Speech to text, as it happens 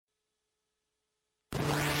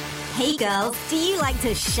Hey girls, do you like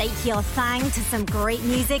to shake your thang to some great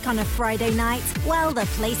music on a Friday night? Well, the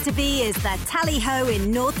place to be is the Tally Ho in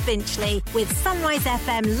North Finchley with Sunrise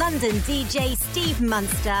FM London DJ Steve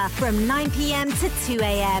Munster from 9 p.m. to 2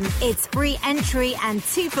 a.m. It's free entry and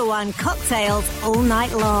 2-for-1 cocktails all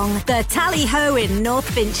night long. The Tally Ho in North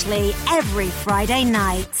Finchley every Friday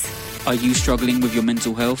night. Are you struggling with your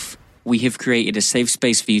mental health? We have created a safe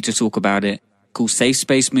space for you to talk about it. Call Safe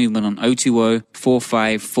Space Movement on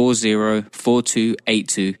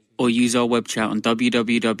 020-4540-4282 or use our web chat on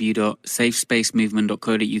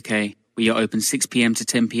www.safespacemovement.co.uk. We are open 6 p.m. to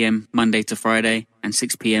 10 p.m. Monday to Friday and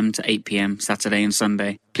 6 p.m. to 8 p.m. Saturday and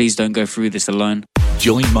Sunday. Please don't go through this alone.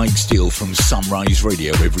 Join Mike Steele from Sunrise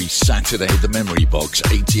Radio every Saturday at the Memory Box,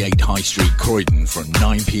 88 High Street, Croydon, from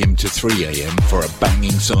 9 p.m. to 3 a.m. for a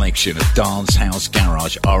banging selection of dance, house,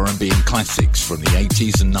 garage, R&B and classics from the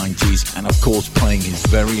 80s and 90s, and of course playing his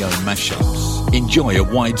very own mashups. Enjoy a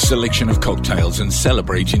wide selection of cocktails and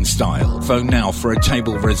celebrate in style. Phone now for a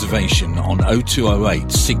table reservation on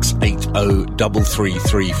 0208 680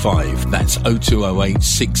 3335. That's 0208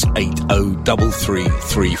 680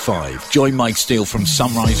 3335. Join Mike Steele from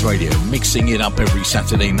Sunrise Radio, mixing it up every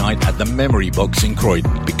Saturday night at the Memory Box in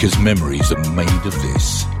Croydon, because memories are made of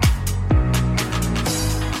this.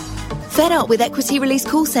 Fed up with equity release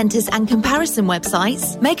call centres and comparison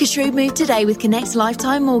websites? Make a shrewd move today with Connect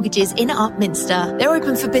Lifetime Mortgages in Upminster. They're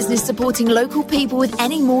open for business, supporting local people with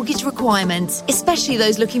any mortgage requirements, especially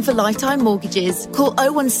those looking for lifetime mortgages. Call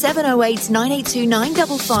 01708 982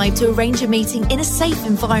 955 to arrange a meeting in a safe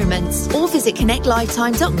environment, or visit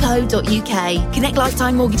connectlifetime.co.uk. Connect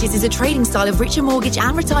Lifetime Mortgages is a trading style of Richer Mortgage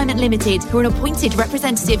and Retirement Limited, who are an appointed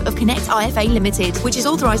representative of Connect IFA Limited, which is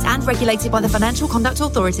authorised and regulated by the Financial Conduct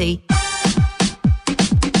Authority.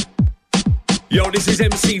 Yo, this is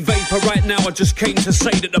MC Vapor. Right now I just came to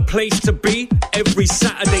say that the place to be every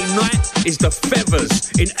Saturday night is the Feathers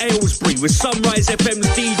in Aylesbury with Sunrise FM's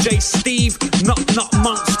DJ Steve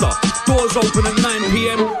Munster. Doors open at 9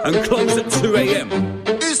 p.m. and close at 2 a.m.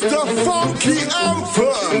 It's the funky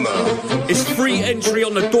anthem. It's free entry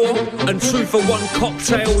on the door and 2-for-1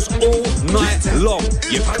 cocktails all night long.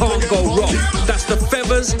 You can't go wrong. That's the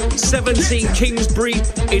Feathers, 17 Kingsbury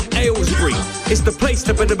in Aylesbury. It's the place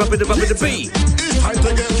to be. It's time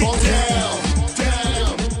to get down.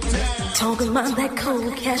 Talking about that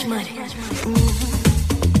cold cash money.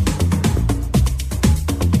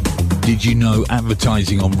 Did you know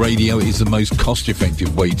advertising on radio is the most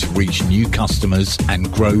cost-effective way to reach new customers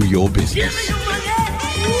and grow your business?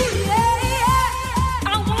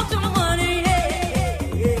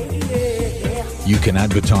 You can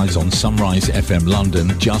advertise on Sunrise FM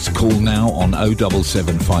London. Just call now on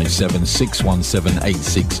 07757 617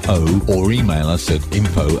 860 or email us at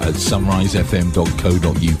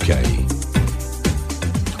info@sunrisefm.co.uk.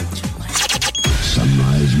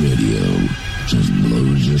 Sunrise Radio just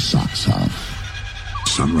blows your socks off.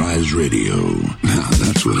 Sunrise Radio, now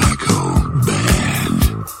that's what I call bad.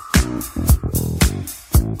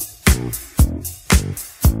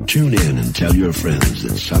 Tune in and tell your friends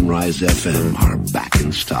that Sunrise FM are back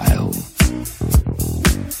in style.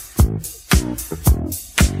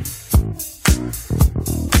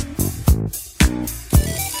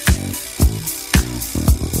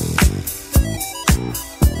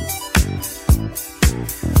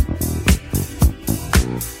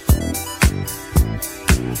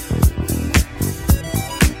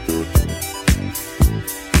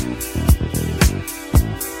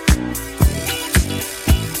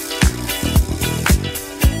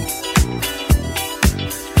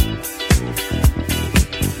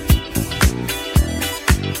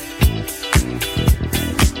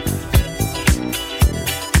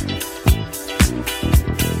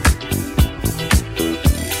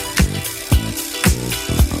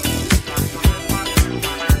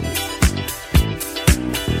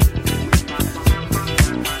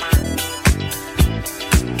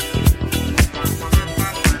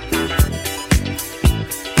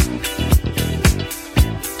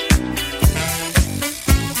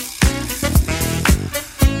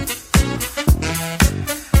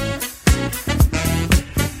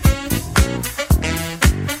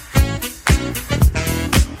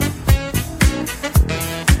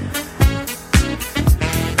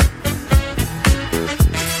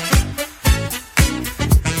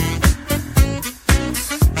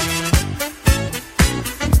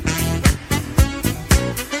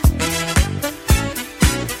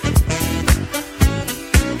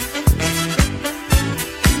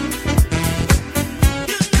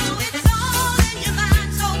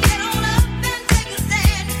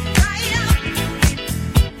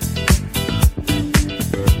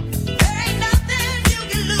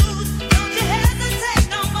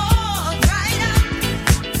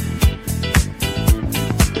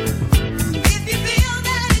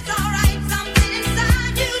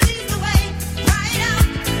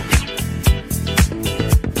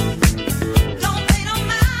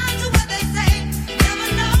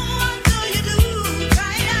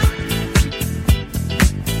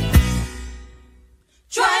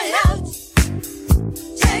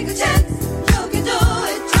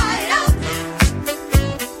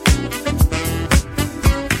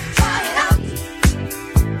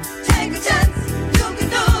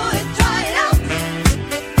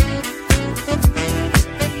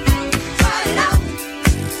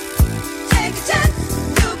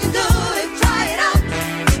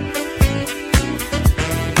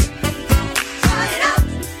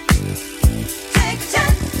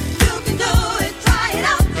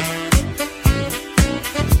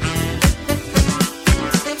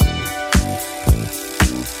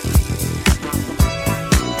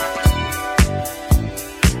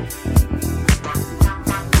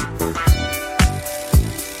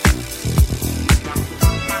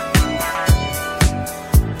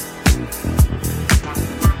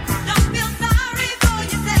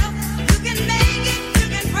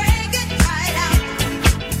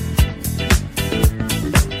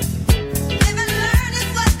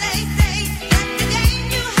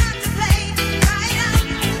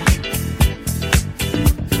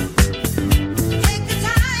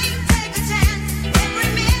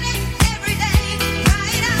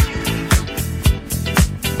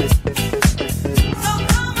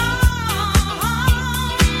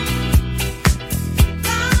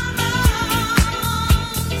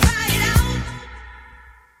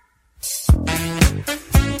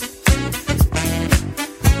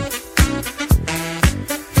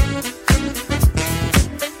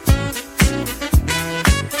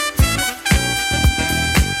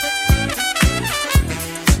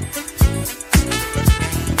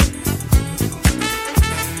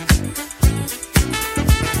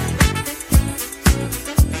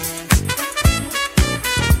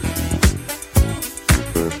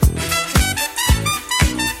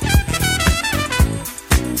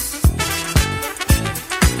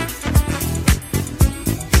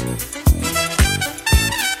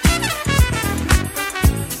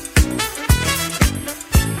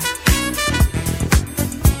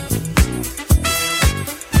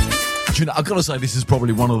 you know, I've got to say, this is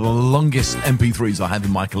probably one of the longest MP3s I have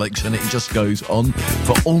in my collection. It just goes on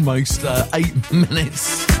for almost 8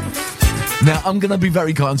 minutes. Now, I'm going to be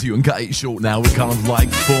very kind to you and cut it short now. We're kind of like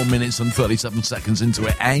 4 minutes and 37 seconds into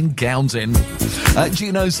it and counting.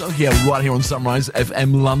 Gino Socchio right here on Sunrise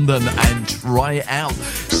FM London, and try it out.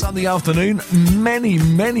 Sunday afternoon, many,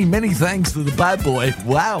 many, many thanks to the bad boy.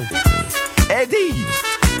 Wow. Eddie.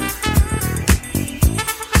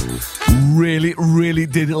 Really, really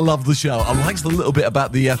did love the show. I liked a little bit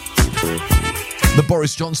about the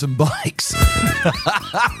Boris Johnson bikes.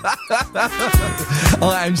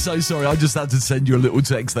 I am so sorry. I just had to send you a little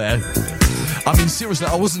text there. I mean, seriously,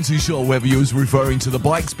 I wasn't too sure whether you was referring to the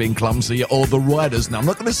bikes being clumsy or the riders. Now, I'm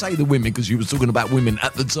not going to say the women because you were talking about women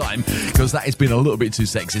at the time, because that has been a little bit too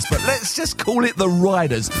sexist. But let's just call it the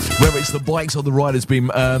riders, whether it's the bikes or the riders being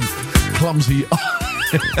clumsy.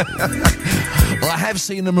 I have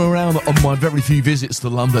seen them around on my very few visits to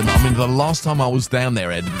London. I mean, the last time I was down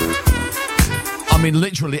there, Ed, I mean,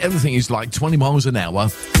 literally everything is like 20 miles an hour,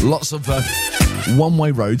 lots of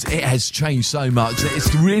one-way roads. It has changed so much.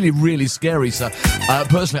 It's really, really scary. So,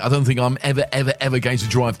 personally, I don't think I'm ever going to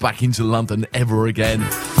drive back into London ever again.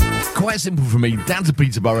 Quite simple for me. Down to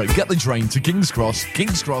Peterborough, get the train to King's Cross,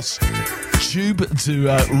 tube to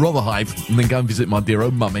Rotherhithe, and then go and visit my dear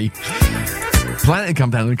old mummy. Planning to come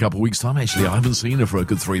down in a couple of weeks' time. Actually, I haven't seen her for a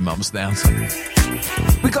good 3 months now. So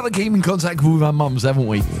we've got to keep in contact with our mums, haven't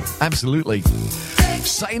we? Absolutely.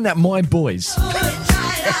 Saying that, my boys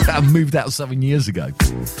I moved out 7 years ago.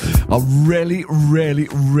 I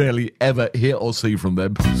rarely ever hear or see from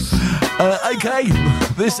them. Okay,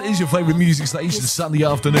 this is your favourite music station, Sunday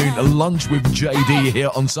afternoon, lunch with JD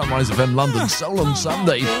here on Sunrise FM London, Soul on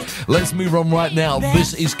Sunday. Let's move on right now.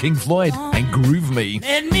 This is King Floyd and Groove Me.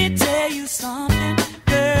 Let me tell you something,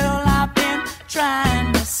 girl, I've been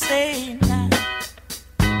trying to say now.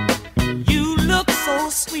 You look so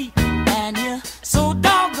sweet and you're so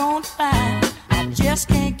doggone fine. I just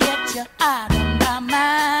can't get you out of my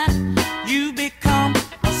mind. You become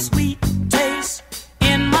a sweet taste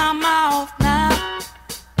in my mouth now,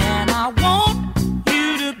 and I want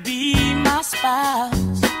you to be my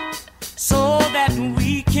spouse, so that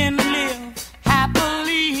we can live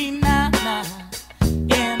happily now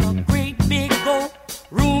in a great big old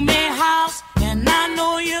roomy house. And I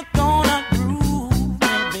know you're gonna groove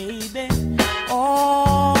me, baby.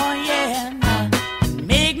 Oh yeah, now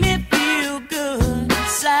make me feel good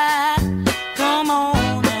inside. Come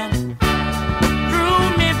on and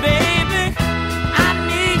groove me, baby. I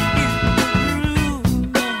need you to groove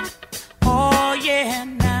me. Oh yeah,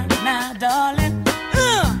 now, darling.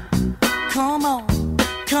 Come on.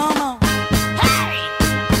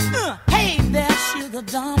 Hey there, sugar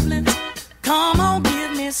dumplings. Come on,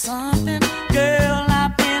 give me something, girl,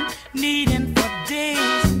 I've been needing for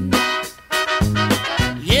days.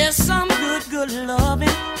 Yes, some good loving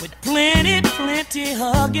with plenty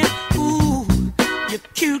hugging. Ooh, you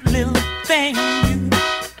cute little thing, you.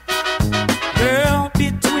 Girl,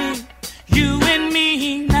 between you and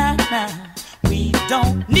me now, we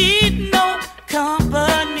don't need no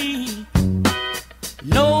company.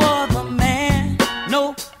 No other man,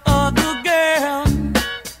 no other girl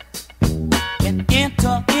can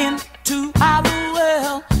enter into our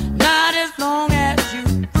world, not as long as you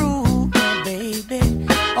prove me, baby.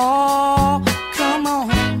 Oh, come on,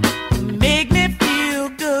 make me feel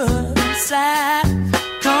good inside.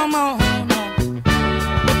 Come on,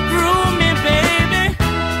 groove me, baby,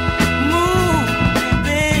 move me,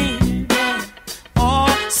 baby.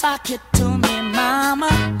 Oh, sock it to me, mama.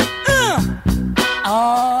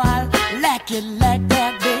 Oh, I like it like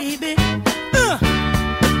that, baby.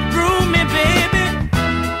 Groove me, baby.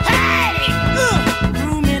 Hey,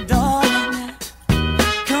 groove me, darling.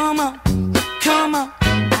 Come on.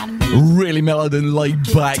 Really mellowed and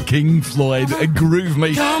laid back, King Floyd, Groove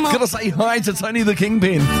Me. Gotta say hi to Tony the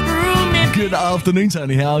Kingpin. Good afternoon,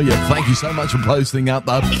 Tony. How are you? Thank you so much for posting up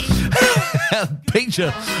that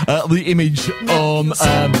picture, the image on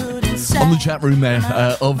the chat room there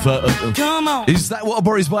is that what a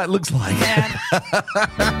Boris bike looks like?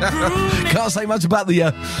 Can't say much about the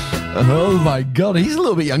oh my god, he's a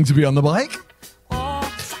little bit young to be on the bike.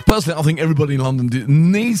 Personally, I think everybody in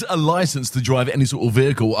London needs a licence to drive any sort of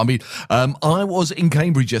vehicle. I mean, I was in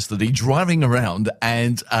Cambridge yesterday driving around,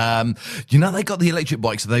 and you know, they got the electric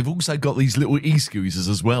bikes. They've also got these little e-scooters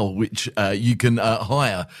as well, which you can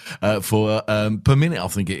hire for per minute, I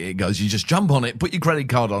think it goes. You just jump on it, put your credit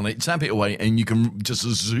card on it, tap it away, and you can just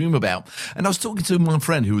zoom about. And I was talking to my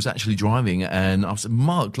friend who was actually driving, and I said,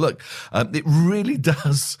 Mark, look, it really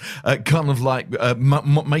does kind of like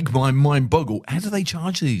make my mind boggle. How do they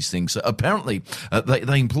charge these these things. Apparently,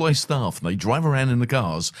 they employ staff. They drive around in the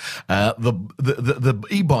cars. The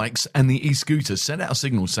e-bikes and the e-scooters send out a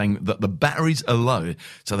signal saying that the batteries are low,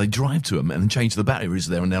 so they drive to them and change the batteries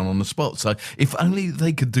there and down on the spot. So if only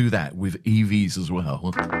they could do that with EVs as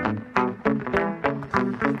well.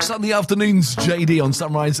 Sunday afternoons, JD on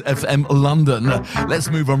Sunrise FM London. Let's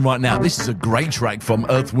move on right now. This is a great track from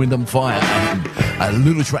Earth, Wind and Fire, and a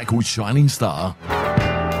little track called Shining Star.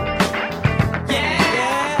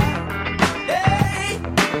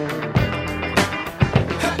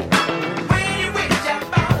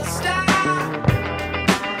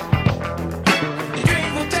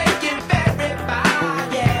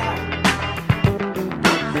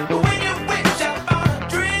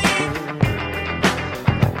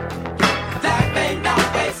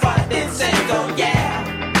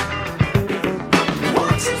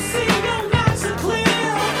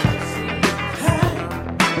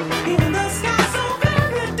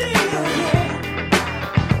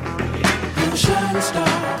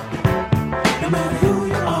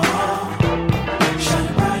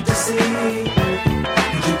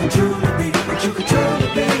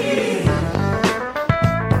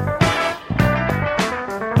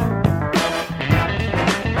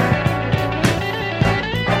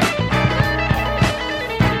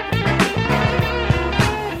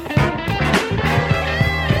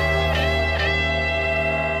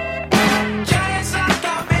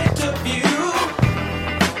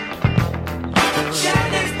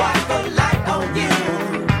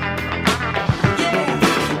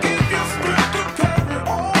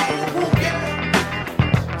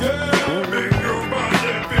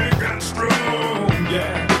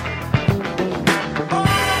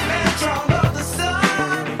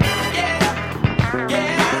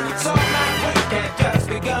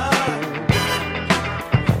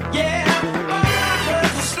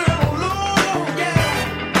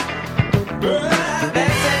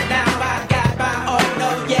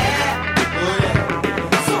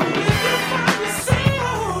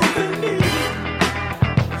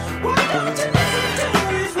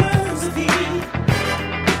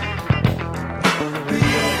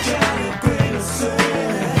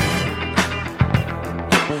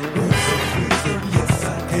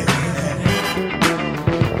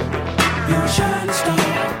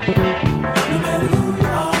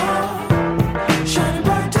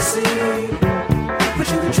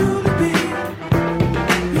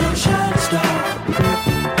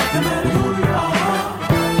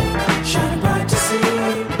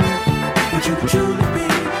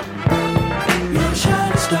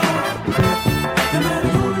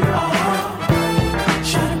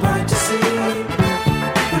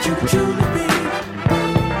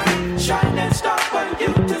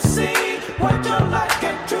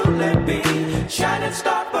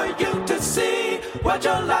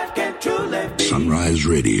 Sunrise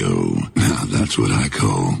Radio. Now that's what I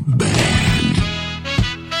call bad.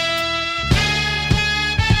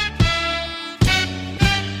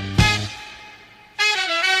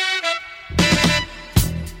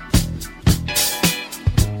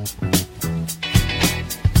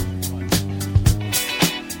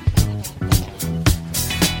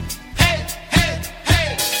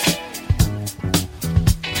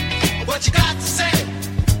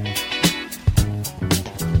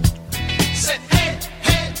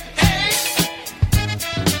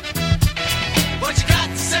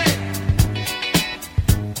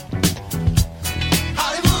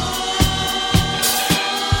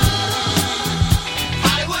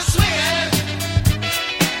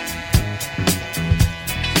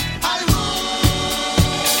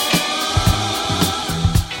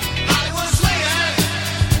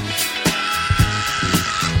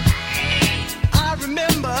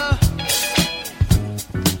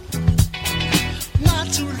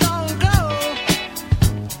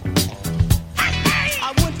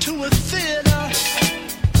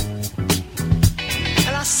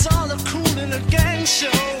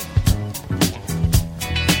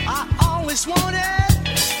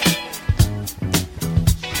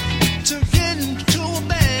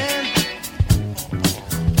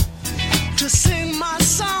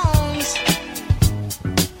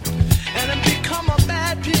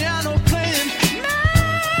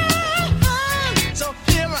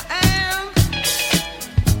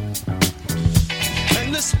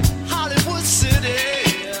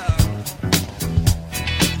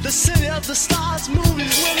 The city of the stars,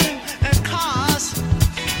 movies, women, and cars.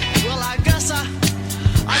 Well, I guess I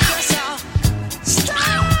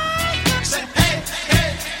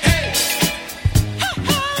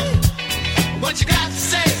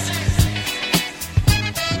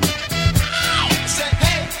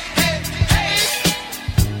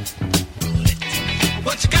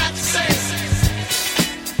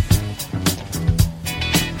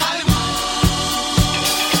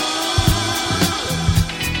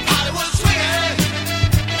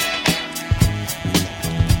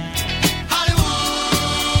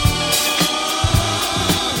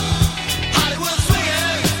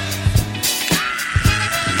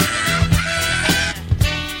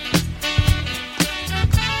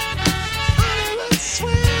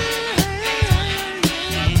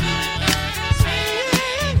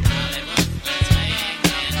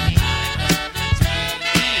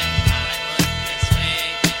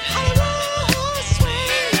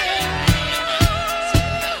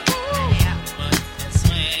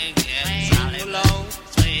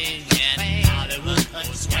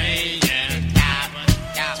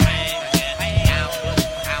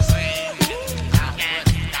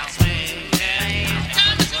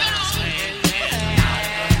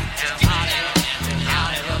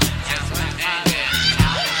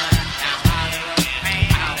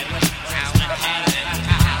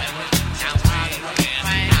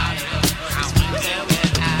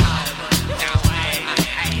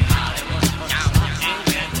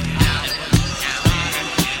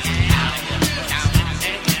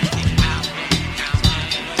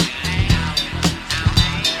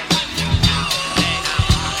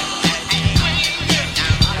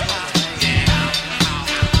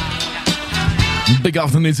Big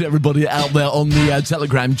afternoon to everybody out there on the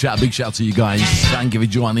Telegram chat. Big shout to you guys. Thank you for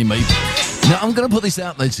joining me. Now, I'm going to put this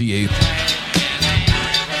out there to you.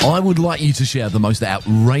 I would like you to share the most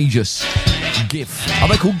outrageous GIF. Are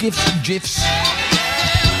they called GIFs? GIFs?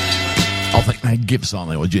 I think they're GIFs,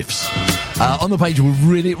 aren't they? Or GIFs. On the page, we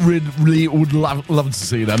really would love to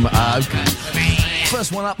see them.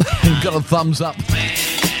 First one up, got a thumbs up.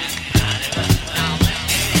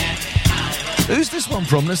 Who's this one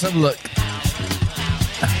from? Let's have a look.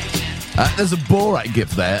 There's a Borat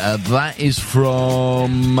GIF there. That is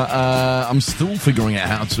from... I'm still figuring out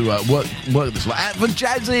how to work this one. For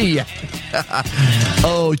Jazzy!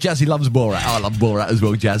 Oh, Jazzy loves Borat. I love Borat as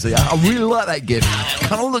well, Jazzy. I really like that GIF.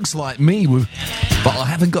 Kind of looks like me, but I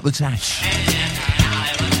haven't got the tash.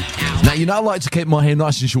 Now, you know I like to keep my hair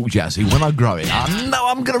nice and short, Jazzy. When I grow it, I know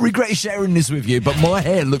I'm going to regret sharing this with you, but my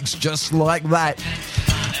hair looks just like that.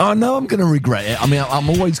 I know I'm going to regret it. I mean, I'm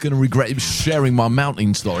always going to regret sharing my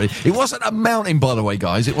mountain story. It wasn't a mountain, by the way,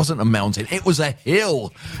 guys. It wasn't a mountain. It was a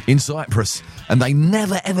hill in Cyprus. And they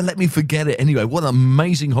never, ever let me forget it. Anyway, what an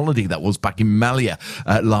amazing holiday that was back in Malia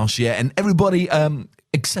last year. And everybody...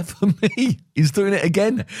 except for me, he's doing it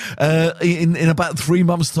again in about 3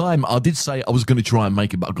 months' time. I did say I was going to try and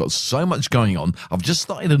make it, but I've got so much going on. I've just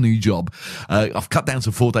started a new job. I've cut down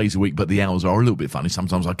to 4 days a week, but the hours are a little bit funny.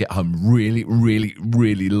 Sometimes I get home really, really,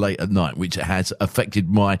 really late at night, which has affected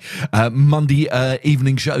my Monday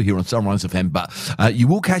evening show here on Sunrise FM. But you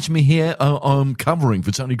will catch me here covering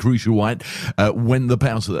for Tony Crucial White when the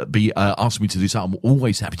powers that be ask me to do so. I'm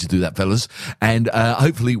always happy to do that, fellas. And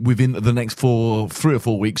hopefully within the next 3 or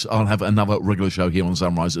 4 weeks, I'll have another regular show here on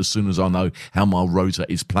Sunrise as soon as I know how my rota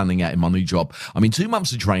is planning out in my new job. I'm in 2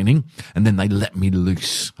 months of training, and then they let me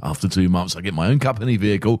loose. After 2 months, I get my own company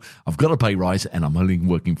vehicle, I've got a pay rise, and I'm only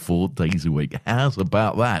working 4 days a week. How's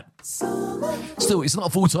about that? Still, it's not a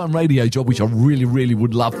full-time radio job, which I really, really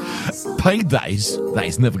would love. Paid days, that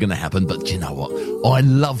is never going to happen, but you know what? I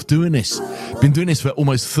love doing this. Been doing this for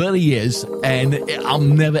almost 30 years, and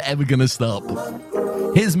I'm never, ever going to stop.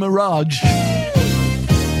 Here's Mirage.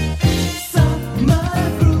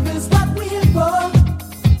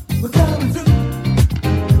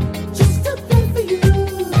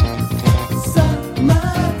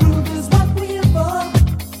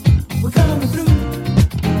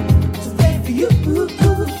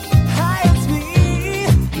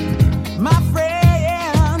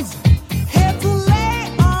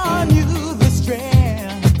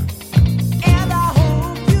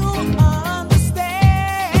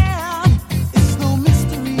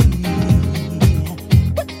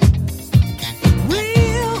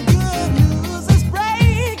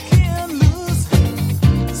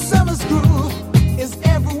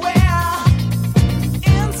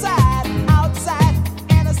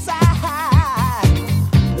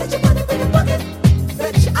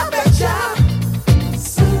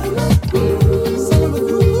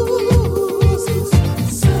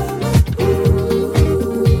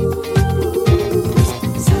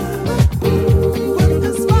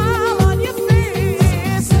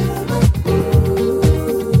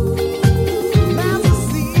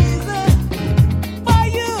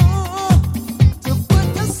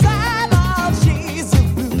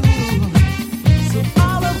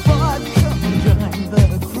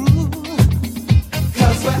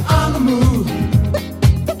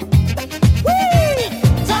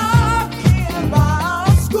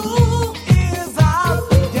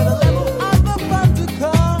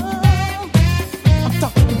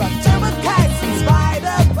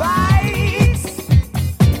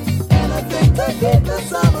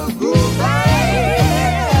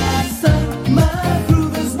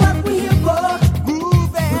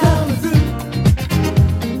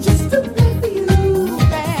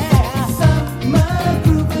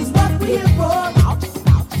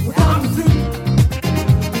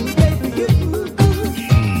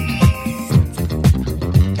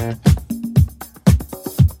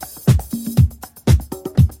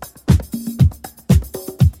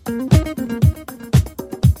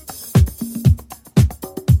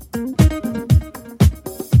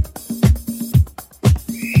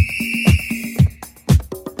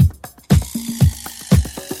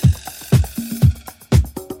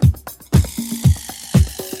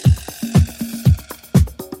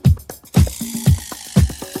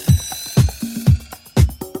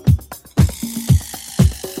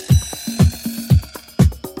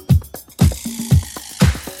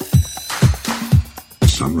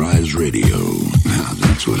 Sunrise Radio. Now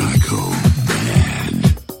that's what I call bad.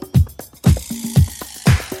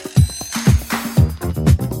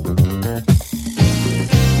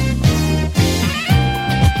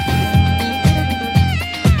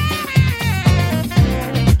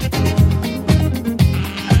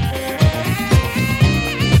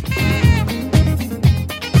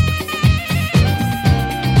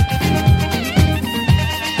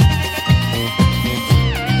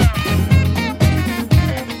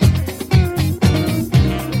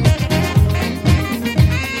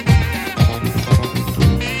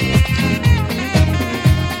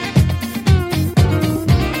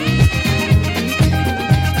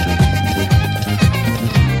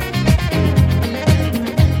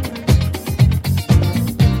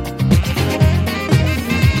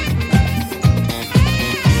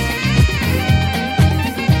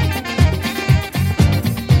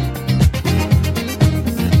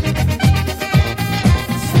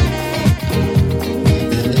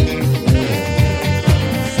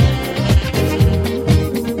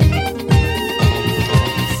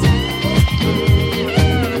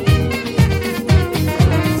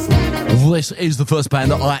 this is the first band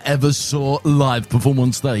that I ever saw live perform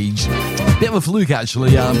on stage. Bit of a fluke,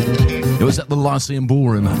 actually. It was at the Lyceum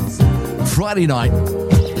Ballroom. Friday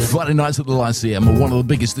nights at the Lyceum were one of the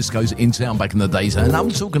biggest discos in town back in the days, and I'm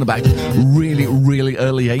talking about really, really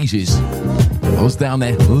early 80s. I was down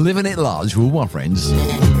there living it large with my friends.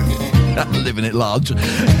 Living it large.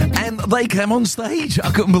 And they came on stage. I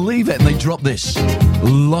couldn't believe it. And they dropped this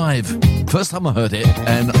live. First time I heard it,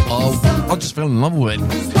 and I just fell in love with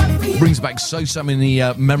it. Brings back so many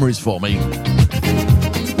memories for me.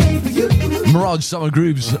 Mirage Summer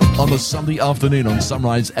Grooves on a Sunday afternoon on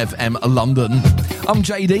Sunrise FM London. I'm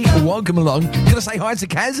JD. Welcome along. Gonna say hi to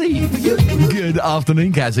Kazzy. Good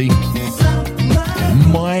afternoon, Kazzy.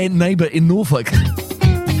 My neighbour in Norfolk.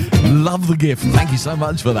 Love the gift. Thank you so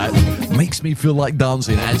much for that. Makes me feel like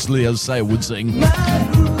dancing, as Leo Sayer would sing.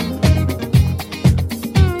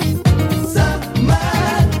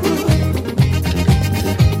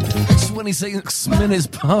 26 minutes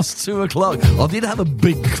past 2 o'clock. I did have a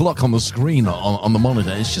big clock on the screen on the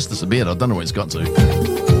monitor. It's just disappeared. I don't know where it's got to.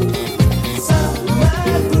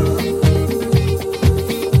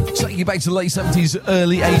 Taking you back to the late 70s,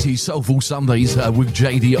 early 80s, Soulful Sundays with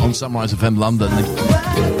JD on Sunrise FM London.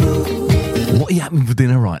 What are you having for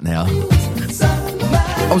dinner right now?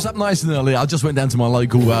 I was up nice and early. I just went down to my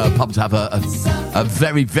local pub to have a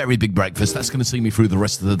very, very big breakfast. That's going to see me through the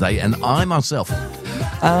rest of the day. And I myself,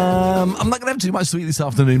 I'm not going to have too much to eat this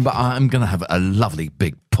afternoon, but I'm going to have a lovely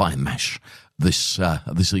big pie and mash this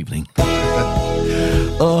evening.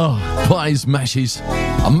 Oh, pies, mashes.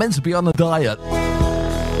 I'm meant to be on a diet.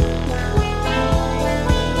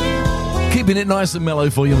 Keeping it nice and mellow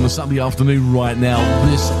for you on the Sunday afternoon right now.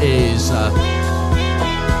 This is... I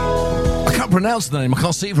can't pronounce the name. I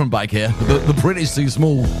can't see it from back here. The print is too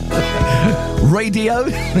small. Radio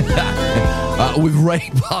with Ray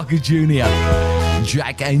Parker Jr.,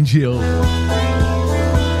 Jack and Jill.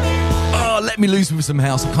 Oh, let me loose with some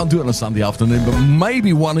house. I can't do it on a Sunday afternoon, but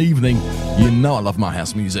maybe one evening. You know I love my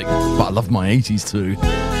house music, but I love my 80s too.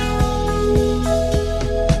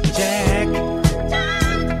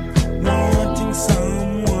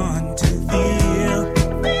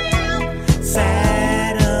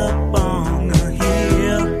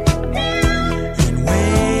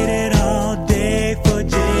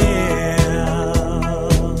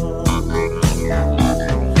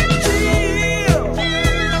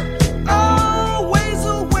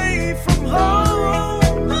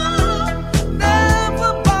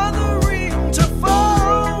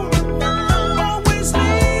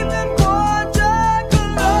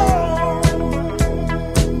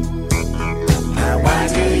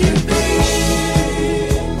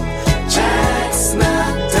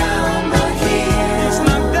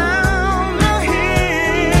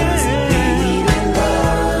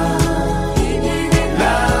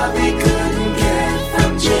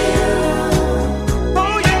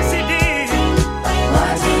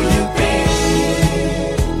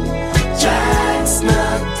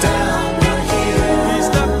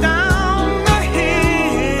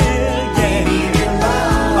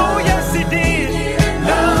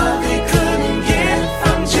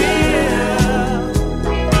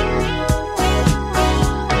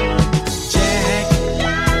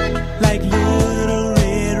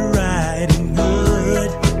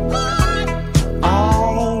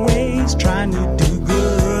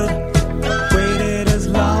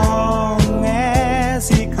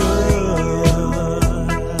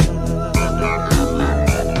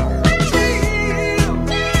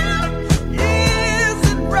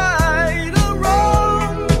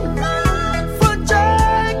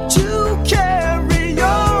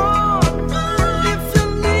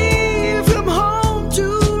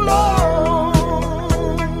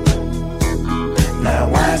 Now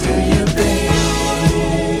why do you think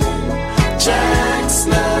Jack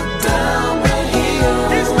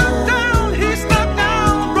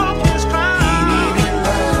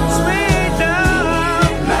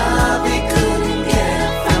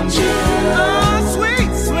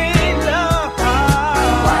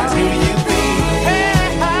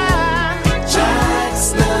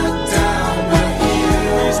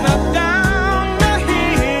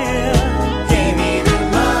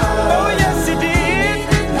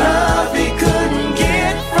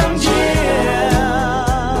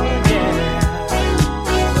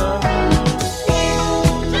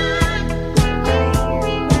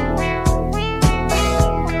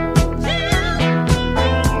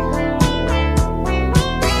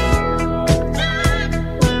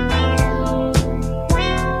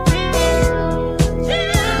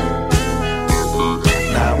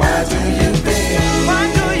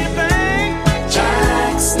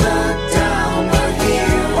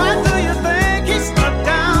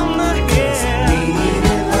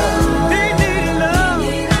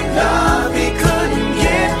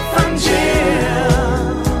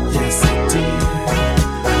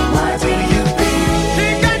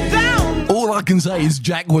say is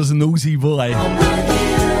Jack was a naughty boy.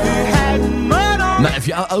 Now, if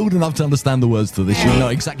you're old enough to understand the words to this, you know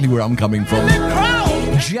exactly where I'm coming from.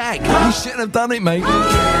 Jack, you shouldn't have done it, mate.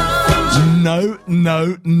 No.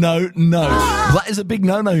 That is a big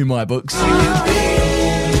no-no in my books.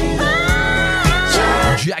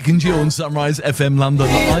 Jack and Jill on Sunrise FM London.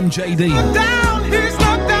 I'm JD.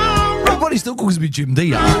 Everybody still calls me Jim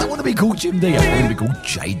D. I don't want to be called Jim D. I want to be called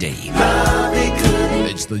JD.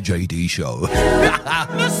 It's the JD Show.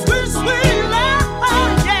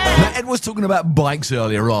 Now, Ed was talking about bikes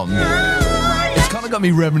earlier on. It's kind of got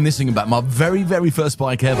me reminiscing about my very, very first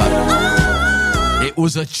bike ever. It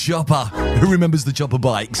was a chopper. Who remembers the chopper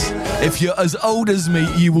bikes? If you're as old as me,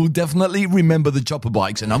 you will definitely remember the chopper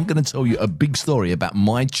bikes. And I'm going to tell you a big story about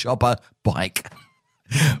my chopper bike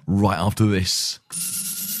right after this.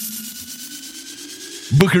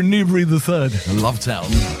 Booker Newbury III,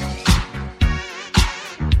 Lovetown.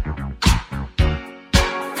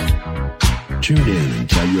 Tune in and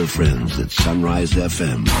tell your friends that Sunrise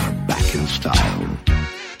FM are back in style.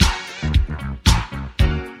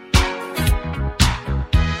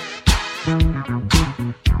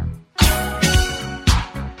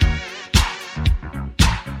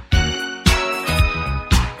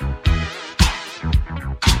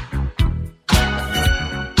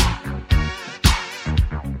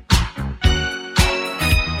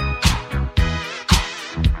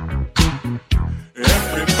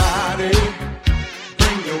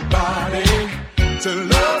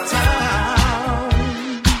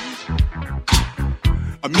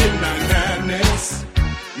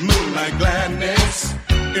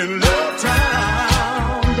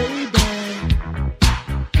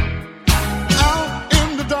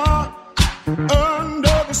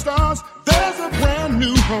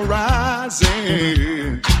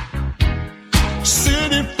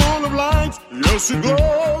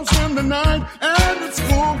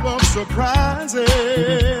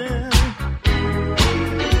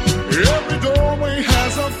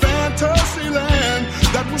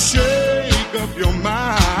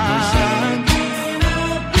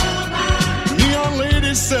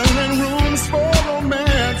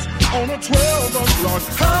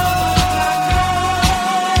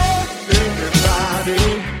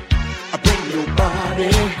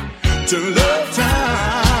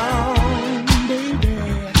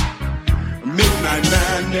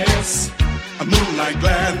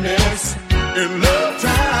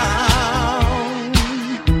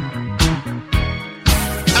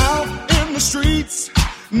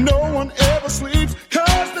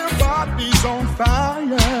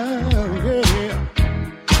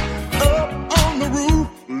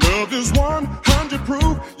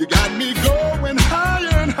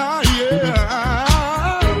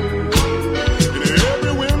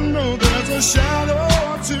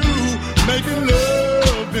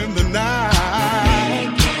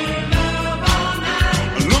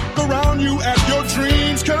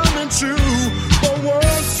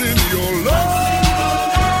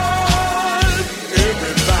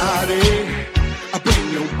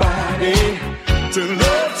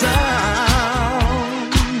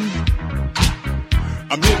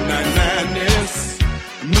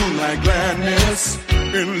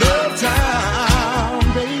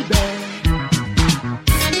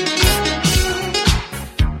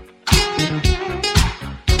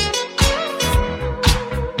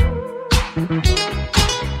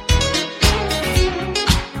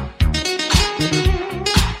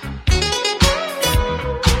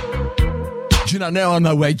 Now I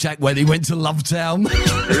know where Jack went. He went to Lovetown.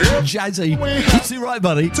 Jazzy. That's it right,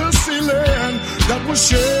 buddy. To see land that will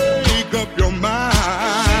shake up your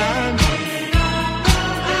mind.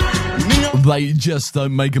 They just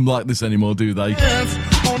don't make them like this anymore, do they?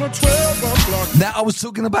 On a 12 o'clock. Now, I was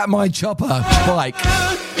talking about my chopper bike.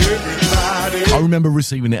 I remember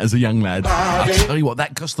receiving it as a young lad. I tell you what,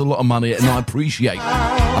 that cost a lot of money, and I appreciate.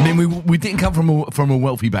 I mean, we didn't come from a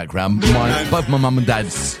wealthy background. Both my mum and dad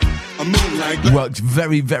worked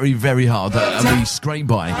very, very, very hard, and we scraped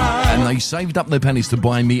by, and they saved up their pennies to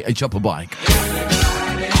buy me a chopper bike.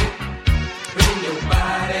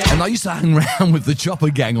 And I used to hang around with the chopper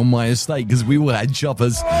gang on my estate because we all had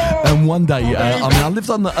choppers. And one day, I lived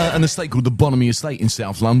on an estate called the Bonamy Estate in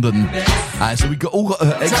South London. So we all got,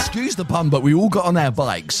 excuse the pun, but we all got on our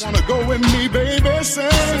bikes. Go with me, baby,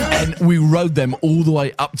 and we rode them all the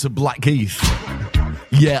way up to Blackheath.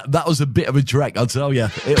 Yeah, that was a bit of a trek, I'll tell you.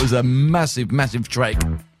 It was a massive, massive trek.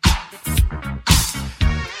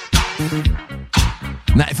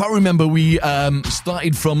 Now, if I remember, we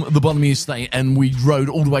started from the bottom of the estate and we rode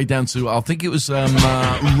all the way down to, I think it was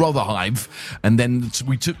Rotherhithe, and then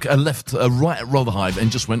we took a left, right at Rotherhithe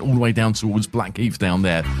and just went all the way down towards Blackheath down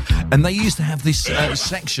there. And they used to have this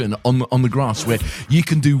section on the grass where you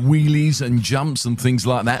can do wheelies and jumps and things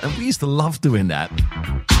like that, and we used to love doing that.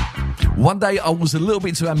 One day I was a little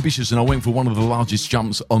bit too ambitious and I went for one of the largest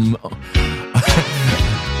jumps on...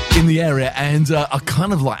 in the area, and I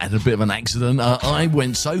kind of had a bit of an accident. I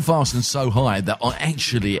went so fast and so high that I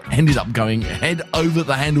actually ended up going head over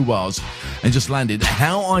the handlebars and just landed.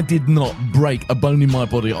 How I did not break a bone in my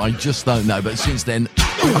body, I just don't know. But since then,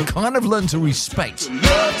 I kind of learned to respect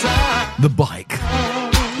the bike.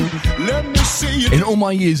 In all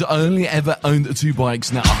my years, I only ever owned 2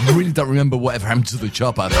 bikes. Now, I really don't remember whatever happened to the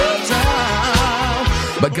chopper.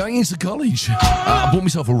 But going into college, I bought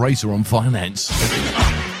myself a racer on finance.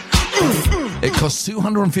 It cost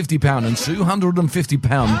 £250, and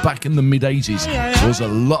 £250 back in the mid-80s was a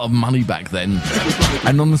lot of money back then.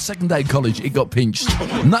 And on the second day of college, it got pinched.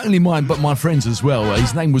 Not only mine, but my friends as well.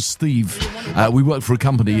 His name was Steve. We worked for a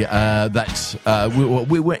company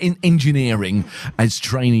we were in engineering as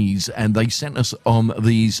trainees, and they sent us on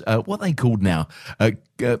these, what are they called now?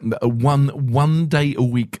 One day a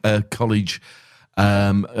week college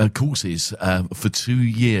courses for 2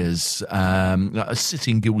 years,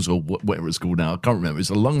 Sitting Gills or whatever it's called now. I can't remember. It's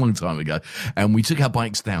a long, long time ago. And we took our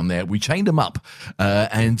bikes down there. We chained them up.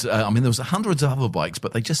 And there was hundreds of other bikes,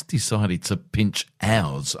 but they just decided to pinch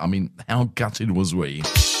ours. I mean, how gutted was we?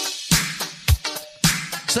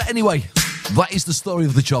 So anyway, that is the story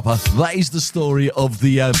of the chopper. That is the story of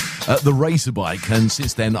the racer bike. And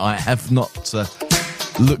since then, I have not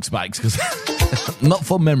looked back because... not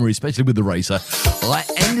from memory, especially with the racer. I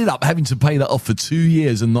ended up having to pay that off for 2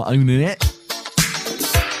 years and not owning it.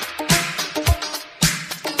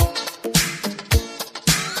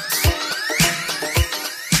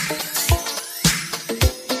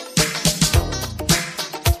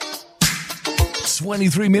 It's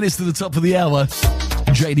 23 minutes to the top of the hour.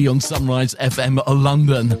 JD on Sunrise FM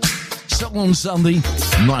London. Song on Sunday.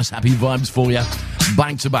 Nice happy vibes for you.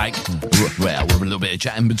 Back to back. Well, with a little bit of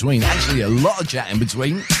chat in between. Actually, a lot of chat in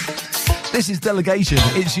between. This is Delegation.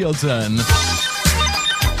 It's your turn.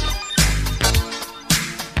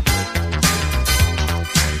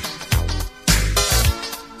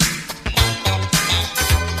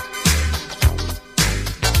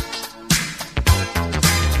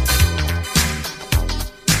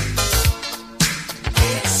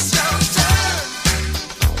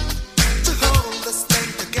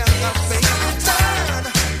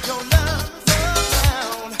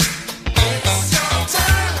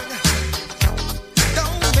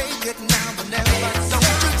 Now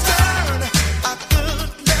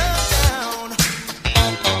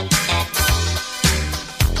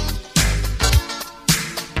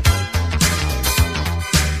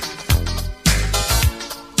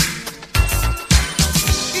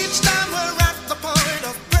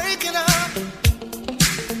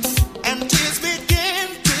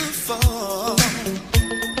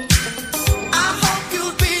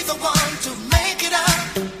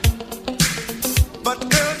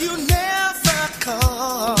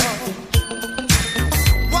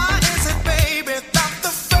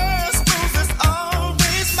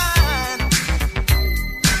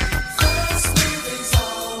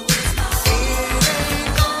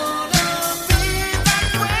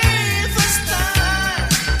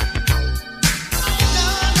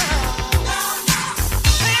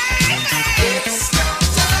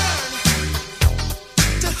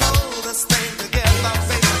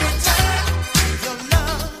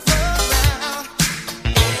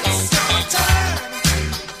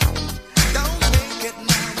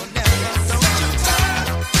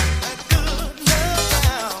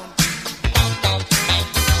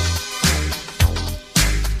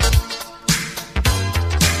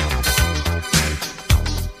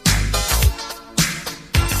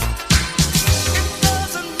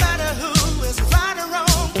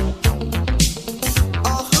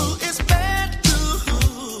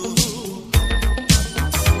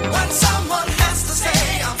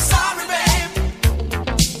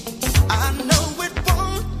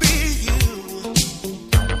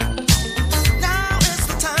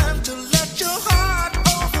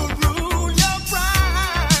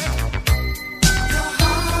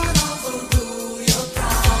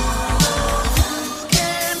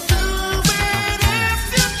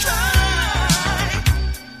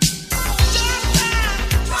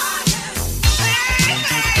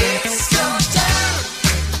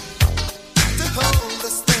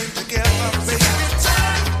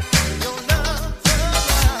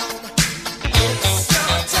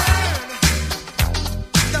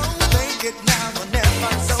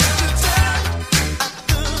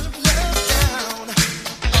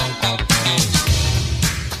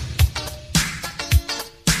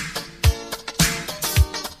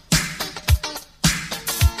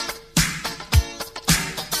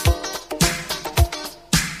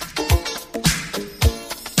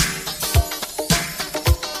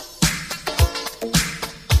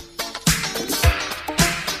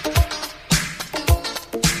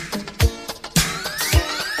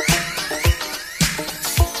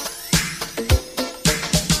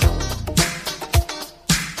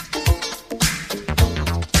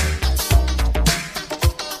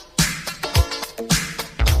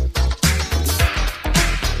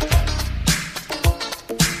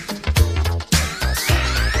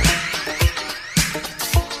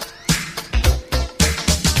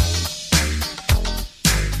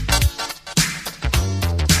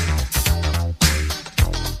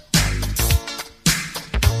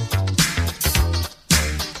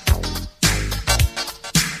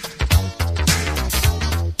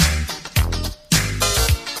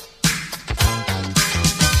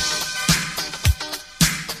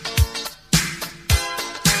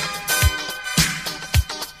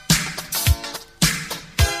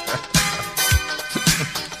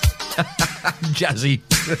Jazzy.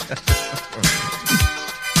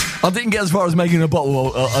 I didn't get as far as making a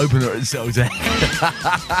bottle opener at Celtic.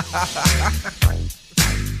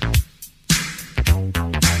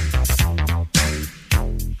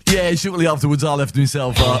 Yeah, shortly afterwards I left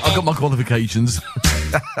myself. I got my qualifications,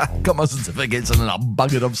 got my certificates, and then I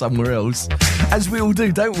buggered off somewhere else. As we all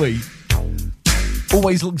do, don't we?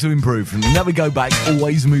 Always look to improve. Never go back,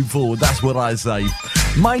 always move forward. That's what I say.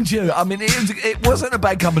 Mind you, I mean, it wasn't a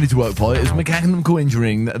bad company to work for. It was mechanical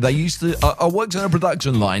engineering. They used to... I worked on a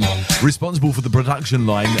production line, responsible for the production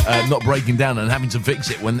line not breaking down and having to fix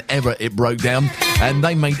it whenever it broke down. And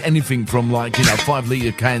they made anything from,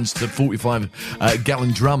 5-litre cans to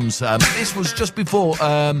 45-gallon drums. This was just before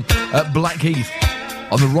Blackheath.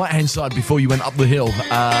 On the right-hand side before you went up the hill.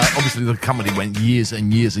 Obviously, the company went years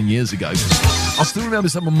and years and years ago. I still remember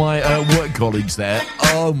some of my work colleagues there.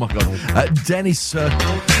 Oh, my God. Dennis,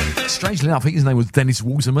 strangely enough, I think his name was Dennis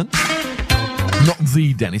Waterman. Not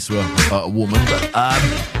the Dennis woman, but...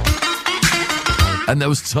 and there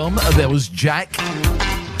was Tom, there was Jack.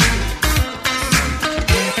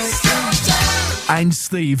 And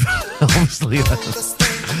Steve, obviously.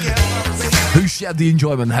 Who shared the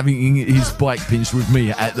enjoyment having his bike pinched with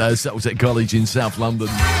me at Celtic College in South London.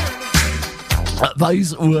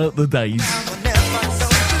 Those were the days.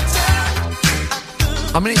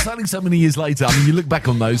 I mean, it's only so many years later. I mean, you look back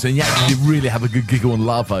on those and you actually really have a good giggle and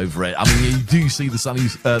laugh over it. I mean, you do see the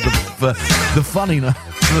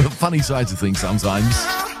funny sides of things sometimes.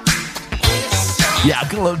 Yeah,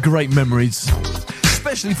 I've got a lot of great memories.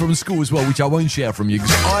 Especially from school as well, which I won't share from you,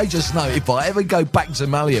 because I just know if I ever go back to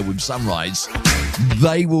Malia with Sunrise,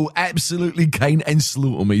 they will absolutely cane and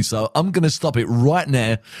slaughter me. So I'm going to stop it right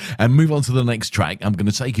now and move on to the next track. I'm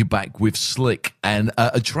going to take you back with Slick and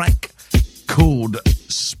a track called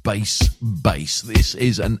Space Bass. This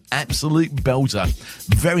is an absolute belter.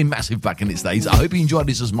 Very massive back in its days. I hope you enjoyed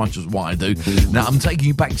this as much as what I do. Now, I'm taking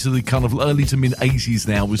you back to the kind of early to mid 80s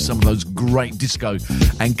now with some of those great disco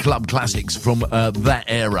and club classics from that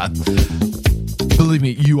era. Believe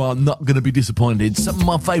me, you are not going to be disappointed. Some of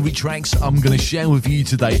my favourite tracks I'm going to share with you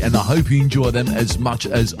today, and I hope you enjoy them as much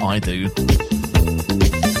as I do.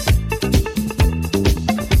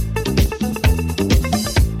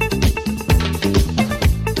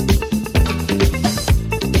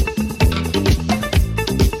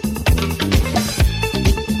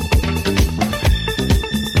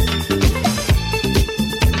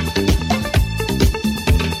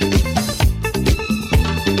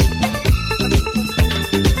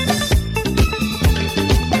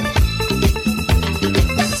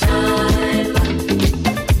 Time,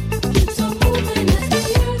 so moving as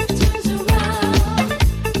we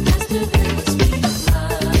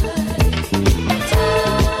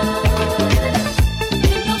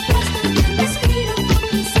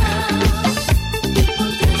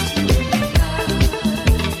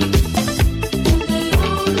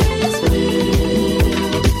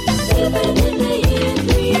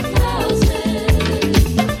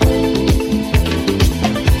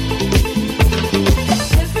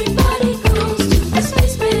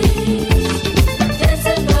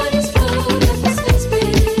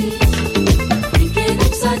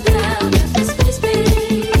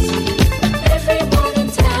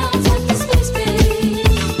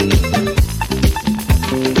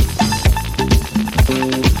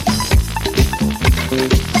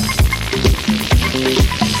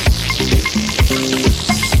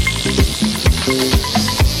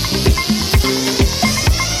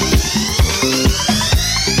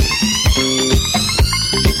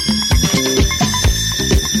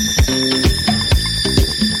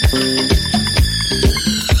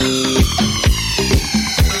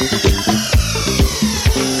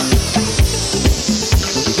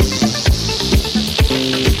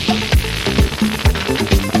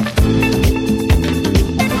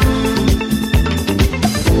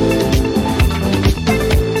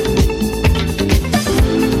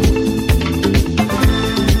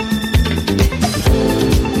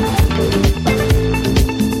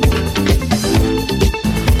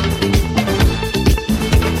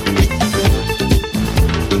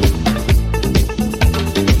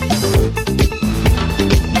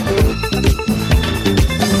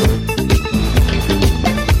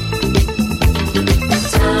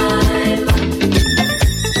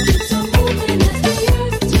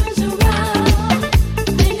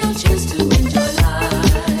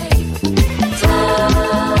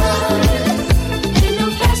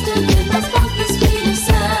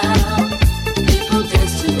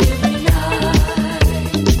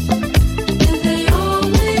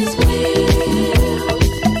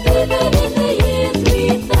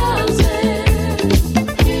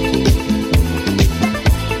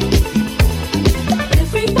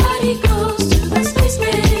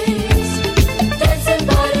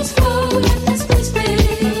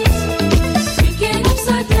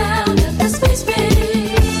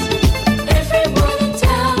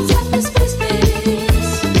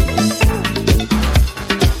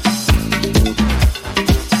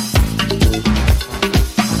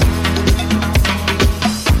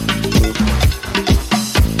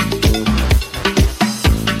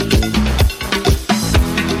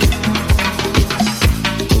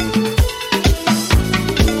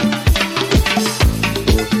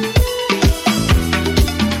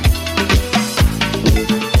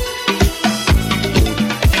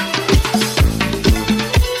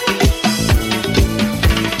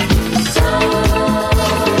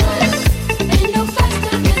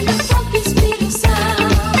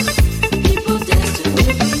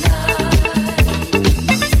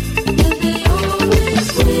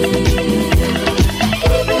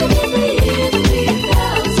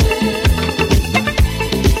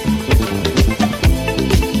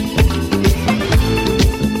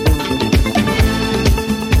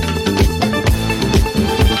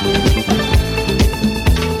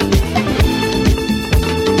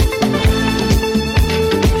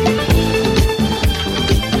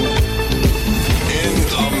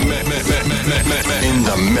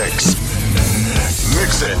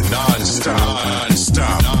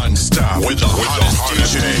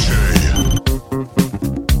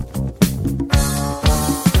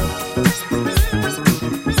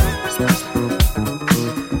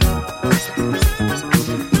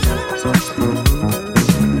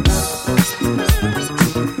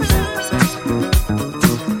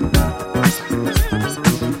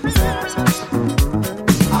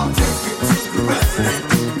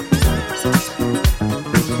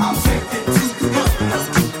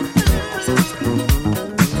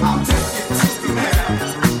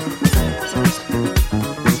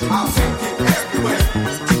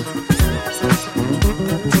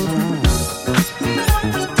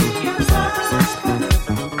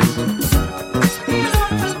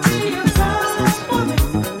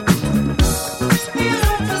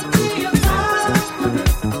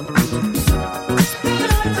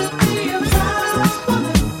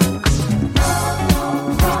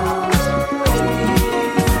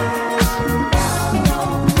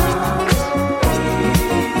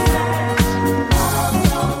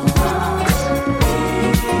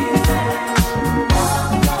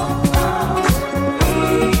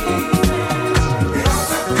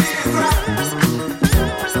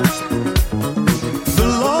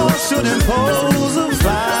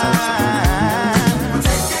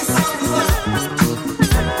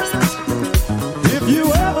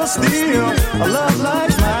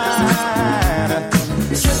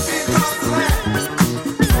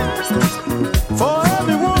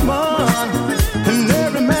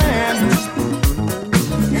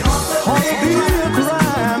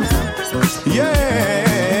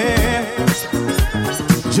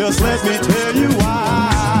Just let me tell you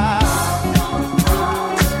why.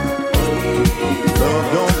 Love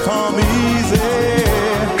don't come easy.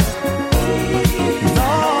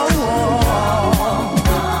 No,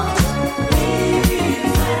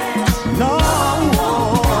 no.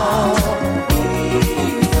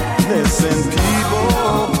 Listen,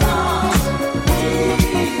 people,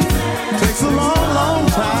 takes a long, long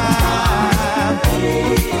time.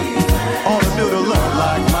 Ought to build a love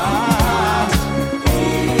like mine.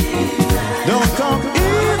 Don't come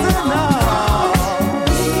easy now.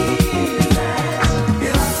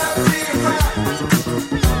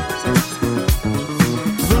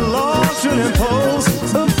 The law should impose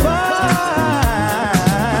a fine.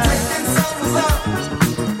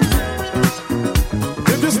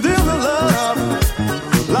 If there's still a love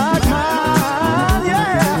like mine,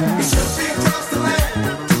 yeah. It should be across the land.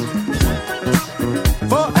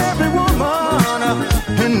 For every woman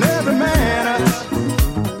and every man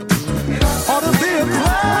ought to be a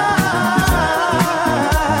crime.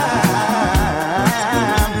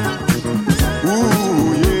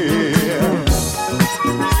 Ooh, yeah.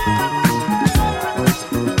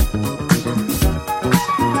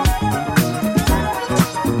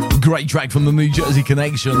 Great track from the New Jersey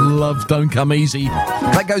Connection, Love Don't Come Easy.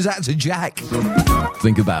 That goes out to Jack.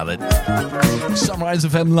 Think about it. Sunrise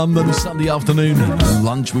FM London, Sunday afternoon,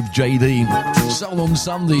 lunch with JD. Soul on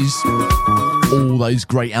Sundays. All those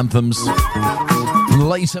great anthems from the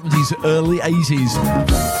late 70s, early 80s.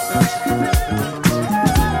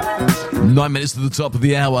 9 minutes to the top of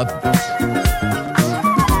the hour.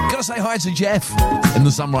 Gotta say hi to Jeff in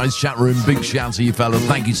the Sunrise chat room. Big shout to you, fella.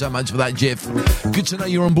 Thank you so much for that, Jeff. Good to know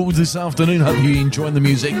you're on board this afternoon. Hope you're enjoying the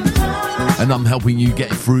music. And I'm helping you get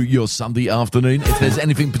through your Sunday afternoon. If there's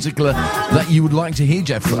anything particular that you would like to hear,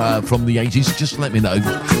 Jeff, from the 80s, just let me know.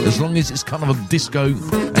 As long as it's kind of a disco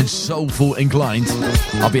and soulful inclined,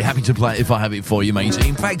 I'll be happy to play it if I have it for you, mate.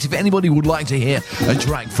 In fact, if anybody would like to hear a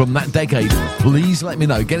track from that decade, please let me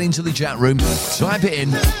know. Get into the chat room, type it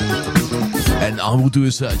in, and I will do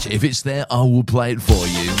a search. If it's there, I will play it for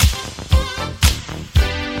you.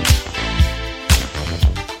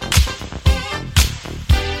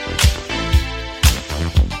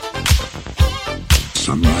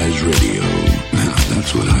 Sunrise Radio. Now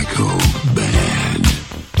that's what I call bad.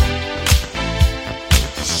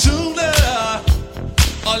 Sooner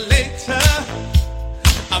or later,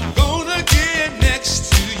 I'm gonna get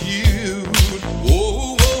next to you.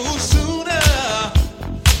 Oh, sooner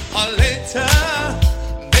or later,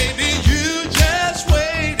 baby, you just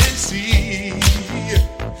wait and see.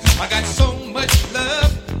 I got so much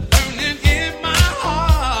love burning in my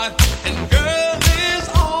heart, and girl, it's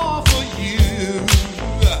all for you.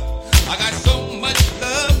 I got so much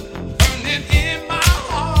love burning in my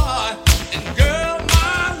heart, and girl,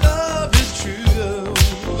 my love is true.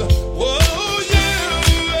 Whoa, you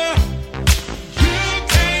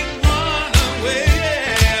can't run away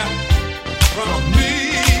from me.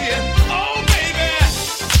 Oh, baby.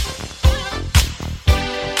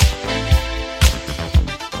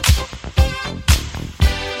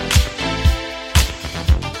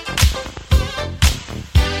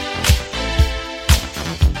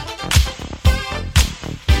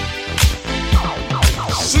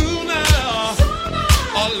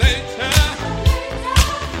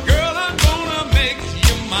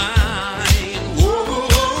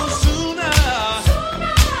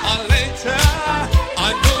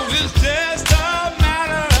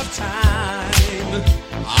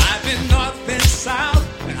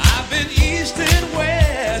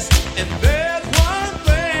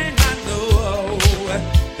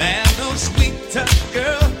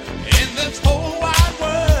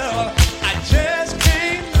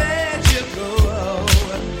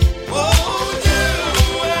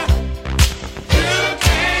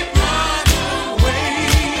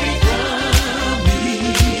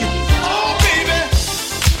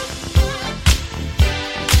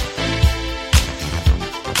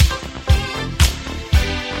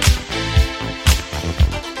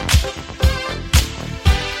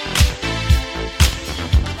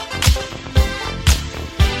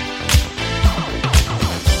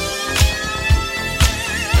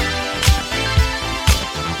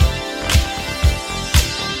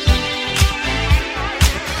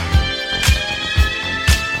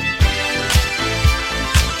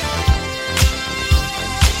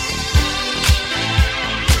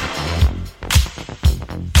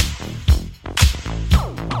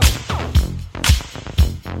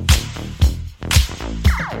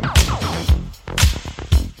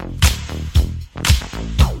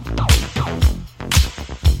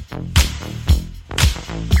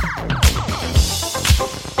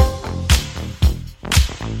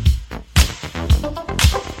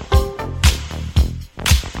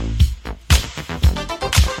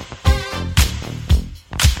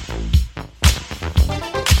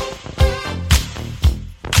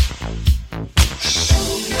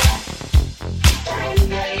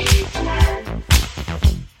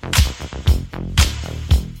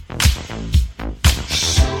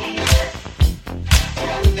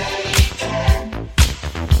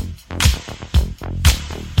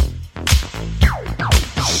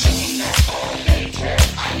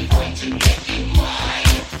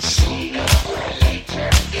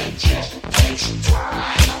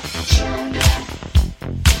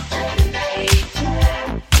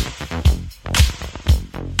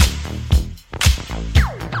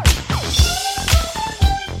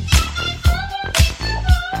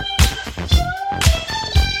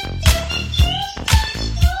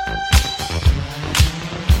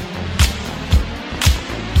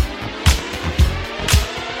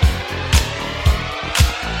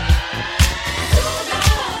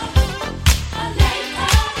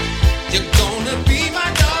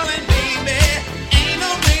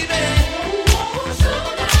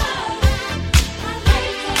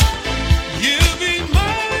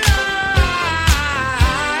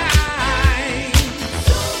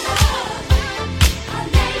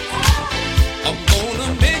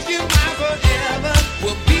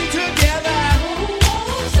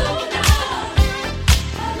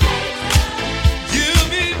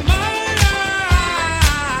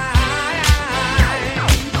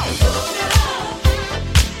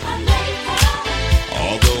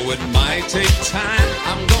 take time.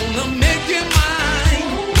 I'm gonna make you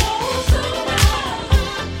mine.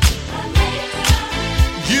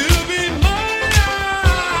 You'll be mine.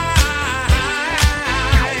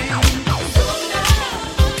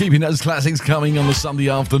 Keeping those classics coming on the Sunday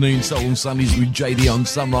afternoon. Soul on Sundays with JD on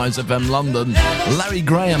Sunrise FM London. Larry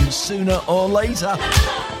Graham, Sooner or Later.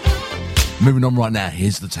 Moving on right now,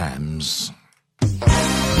 here's the Thames.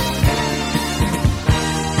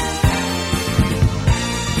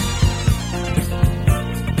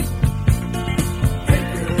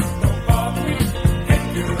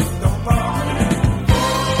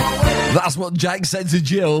 That's what Jack said to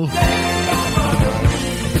Jill.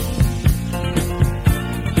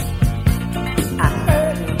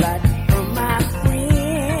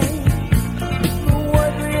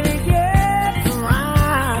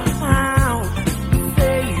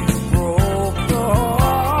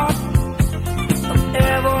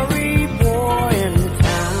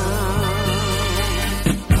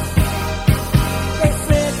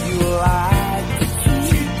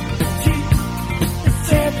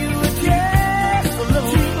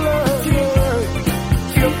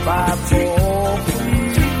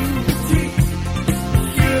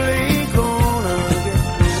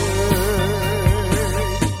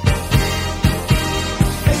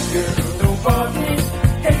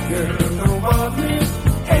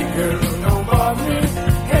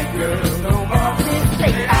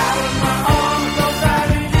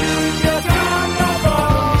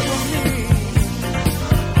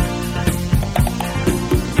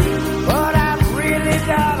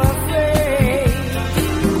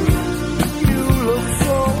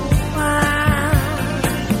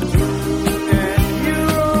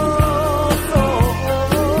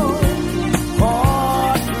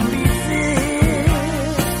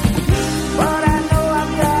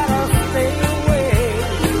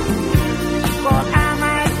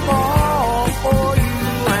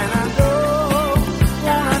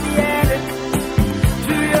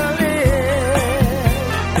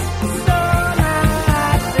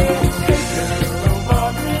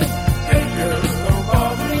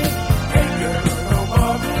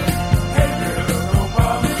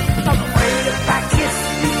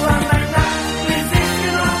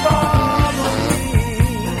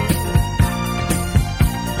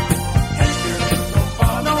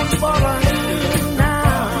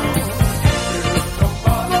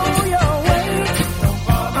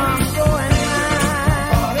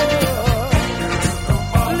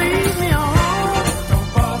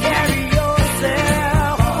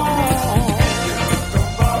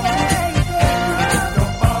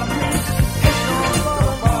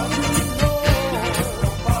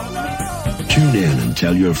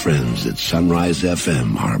 Tell your friends that Sunrise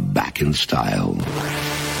FM are back in style.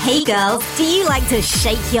 Hey girls, do you like to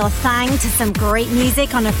shake your thang to some great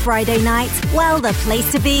music on a Friday night? Well, the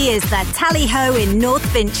place to be is the Tally Ho in North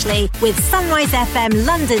Finchley with Sunrise FM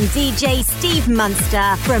London DJ Steve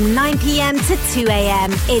Munster from 9 p.m. to 2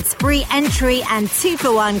 a.m. It's free entry and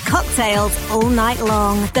 2-for-1 cocktails all night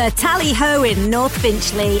long. The Tally Ho in North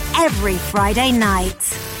Finchley every Friday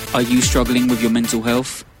night. Are you struggling with your mental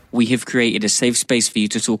health? We have created a safe space for you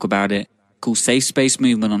to talk about it. Call Safe Space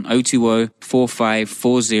Movement on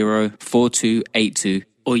 020-4540-4282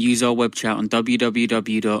 or use our web chat on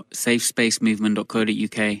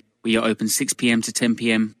www.safespacemovement.co.uk. We are open 6 p.m. to 10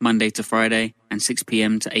 p.m. Monday to Friday and 6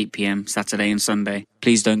 p.m. to 8 p.m. Saturday and Sunday.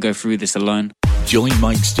 Please don't go through this alone. Join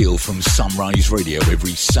Mike Steele from Sunrise Radio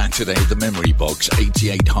every Saturday at the Memory Box,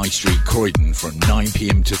 88 High Street, Croydon, from 9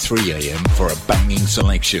 p.m. to 3 a.m. for a banging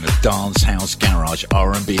selection of dance, house, garage,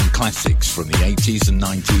 R&B and classics from the 80s and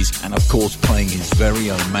 90s, and of course playing his very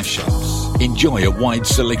own mashups. Enjoy a wide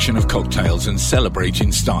selection of cocktails and celebrate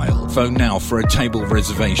in style. Phone now for a table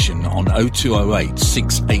reservation on 0208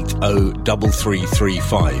 680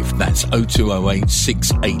 3335. That's 0208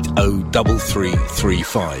 680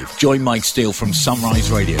 3335. Join Mike Steele from Sunrise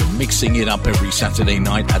Radio, mixing it up every Saturday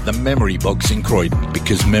night at the Memory Box in Croydon,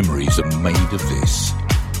 because memories are made of this.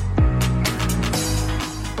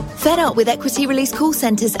 Fed up with equity release call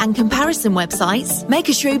centres and comparison websites? Make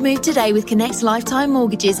a shrewd move today with Connect Lifetime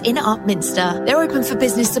Mortgages in Upminster. They're open for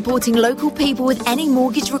business supporting local people with any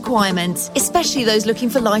mortgage requirements, especially those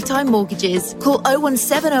looking for lifetime mortgages. Call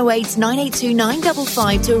 01708 982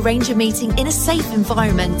 955 to arrange a meeting in a safe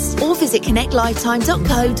environment, or visit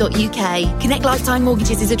connectlifetime.co.uk. Connect Lifetime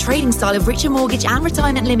Mortgages is a trading style of Richer Mortgage and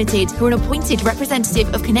Retirement Limited, who are an appointed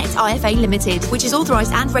representative of Connect IFA Limited, which is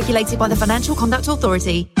authorised and regulated by the Financial Conduct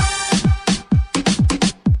Authority.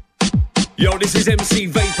 Yo, this is MC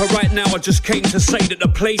Vapor right now. I just came to say that the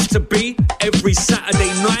place to be every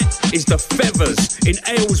Saturday night is the Feathers in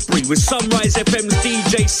Aylesbury with Sunrise FM's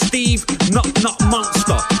DJ Steve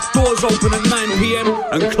Munster. Doors open at 9 p.m.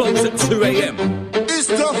 and close at 2 a.m. It's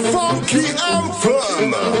the funky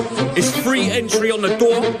anthem. It's free entry on the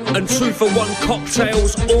door and 2-for-1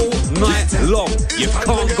 cocktails all night long. You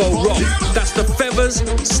can't go wrong. That's the Feathers,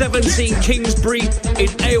 17 Kingsbury in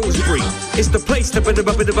Aylesbury. It's the place to be.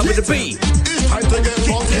 It's time to get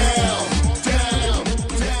funky down.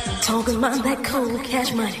 Talking about that cold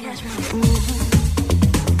cash money.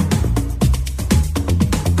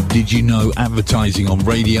 Did you know advertising on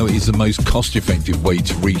radio is the most cost-effective way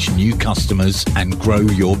to reach new customers and grow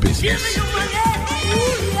your business?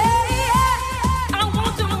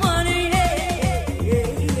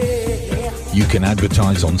 You can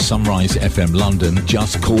advertise on Sunrise FM London.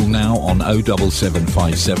 Just call now on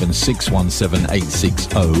 07757 617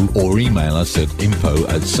 860 or email us at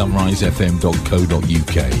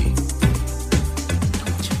info@sunrisefm.co.uk.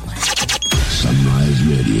 Sunrise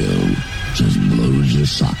Radio just blows your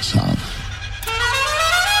socks off.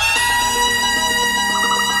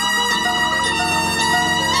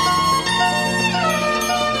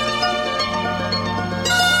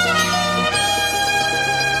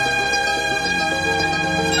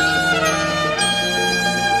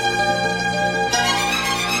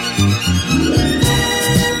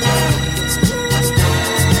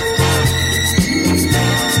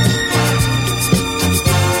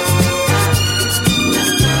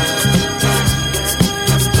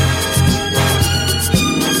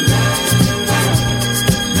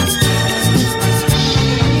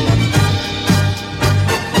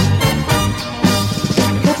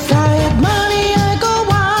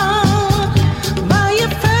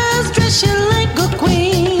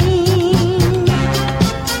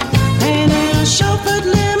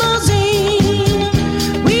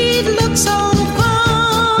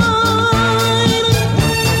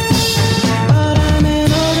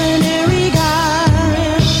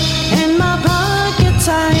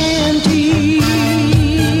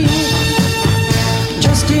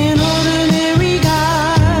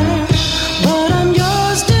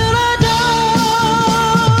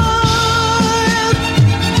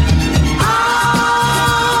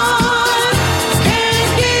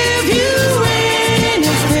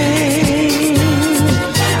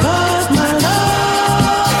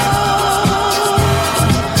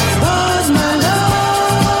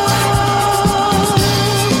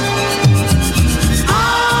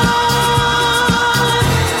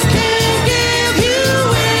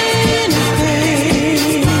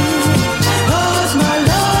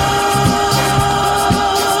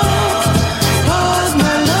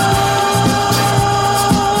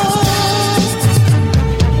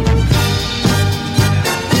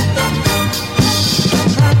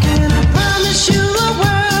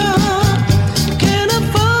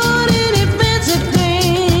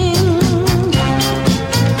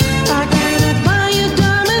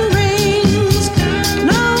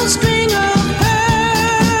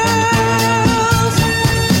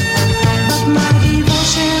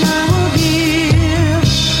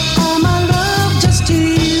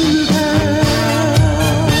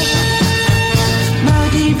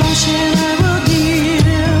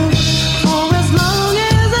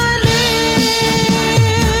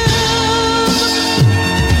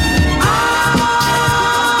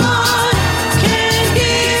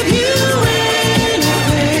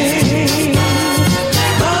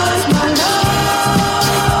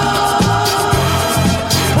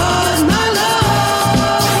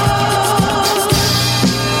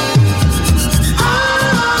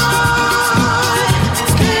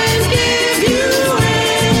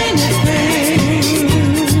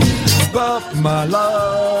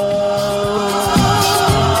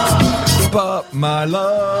 my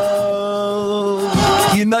love.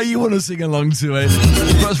 You know you want to sing along to it.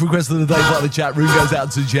 First request of the day by the chat room goes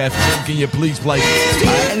out to Jeff. Can you please play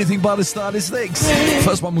anything by the Stardust Sticks?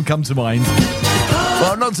 First one will come to mind.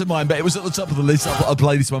 Well, not to mind, but it was at the top of the list. I thought I'd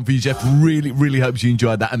play this one for you, Jeff. Really hope you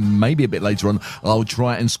enjoyed that. And maybe a bit later on, I'll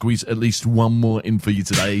try and squeeze at least one more in for you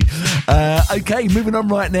today. Okay, moving on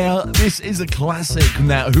right now. This is a classic.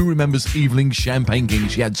 Now, who remembers Evelyn Champagne King?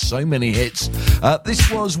 She had so many hits.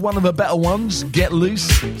 This was one of her better ones. Get Loose,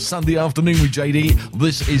 Sunday afternoon with JD.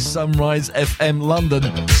 This is Sunrise FM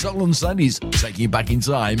London. Soul on Sundays, taking you back in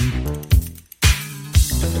time.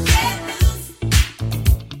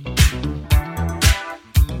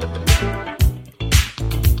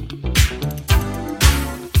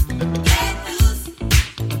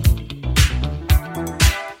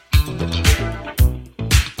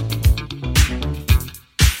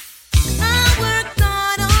 I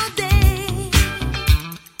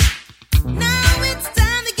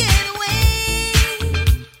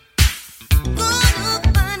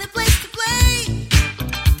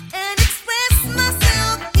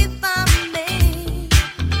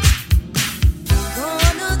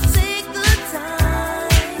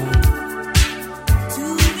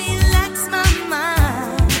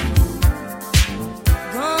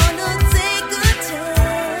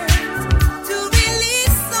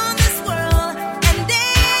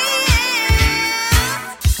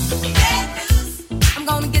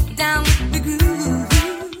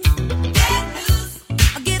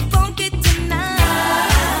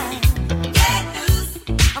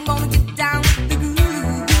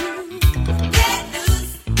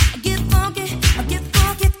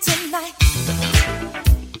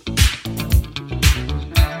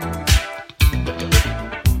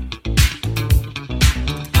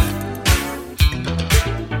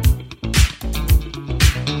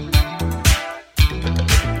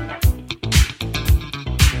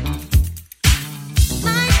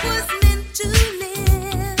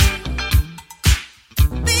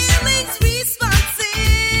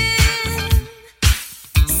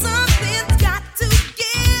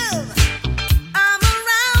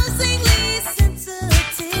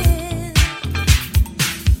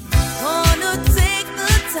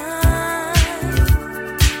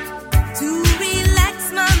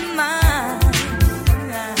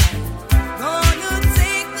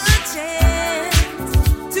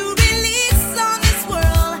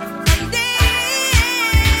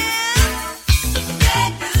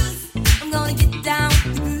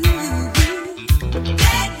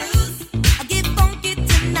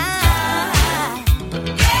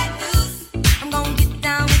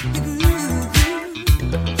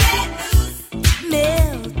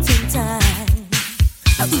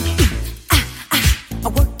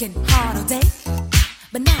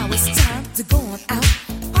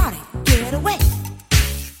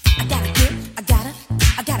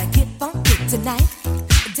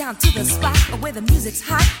down to the spot where the music's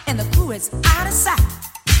hot and the crew is out of sight.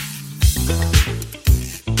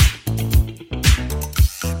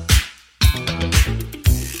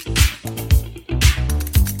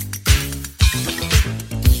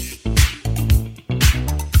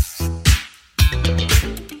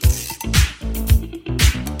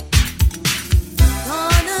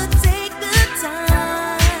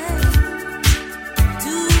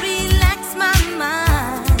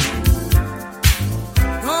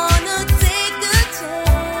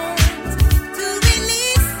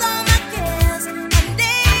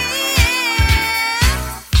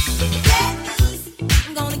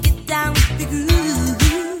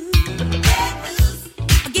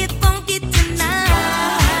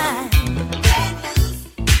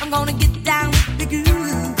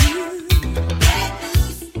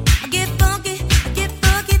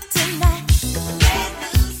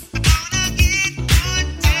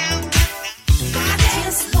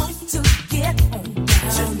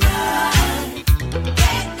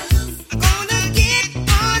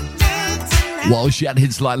 She had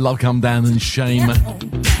hits like Love Come Down and Shame.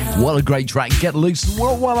 What a great track. Get Loose.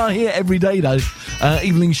 What I hear every day, though.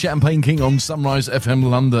 Evening Champagne King on Sunrise FM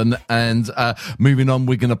London. And moving on,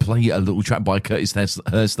 we're going to play a little track by Curtis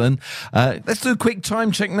Hurston. Let's do a quick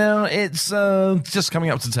time check now. It's just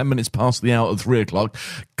coming up to 10 minutes past the hour of 3 o'clock.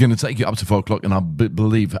 Going to take you up to 4 o'clock, and I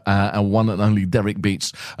believe our one and only Derek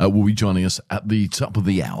Beats will be joining us at the top of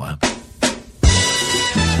the hour.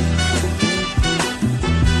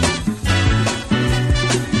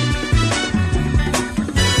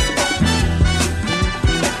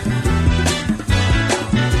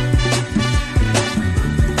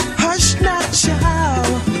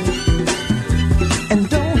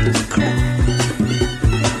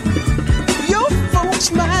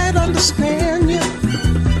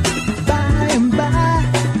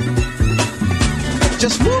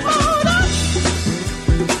 Just move on up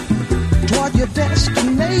toward your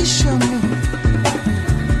destination.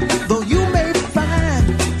 Though you may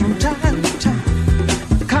find from time to time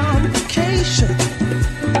complication.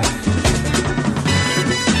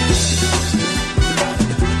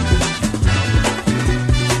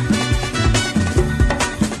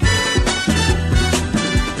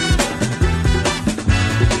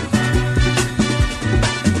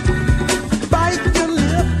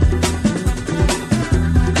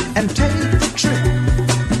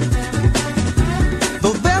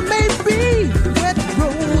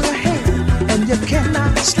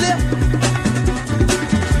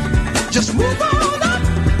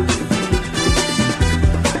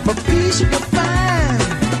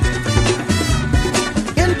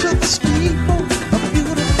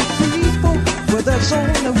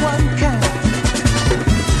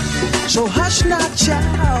 So hush now,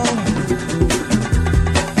 child,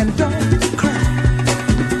 and don't cry.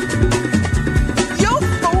 Your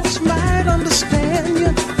folks might understand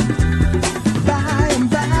you by and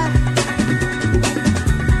by.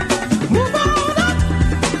 Move on up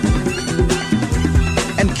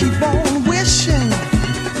and keep on wishing.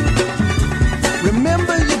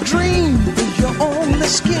 Remember your dream is your only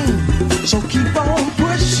scheme, so keep on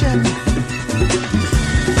pushing.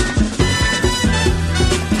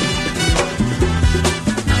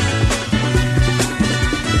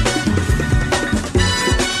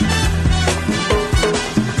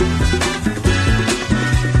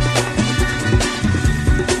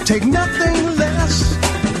 Take nothing less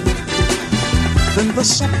than the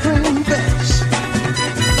supreme best.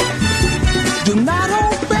 Do not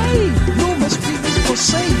obey, you must be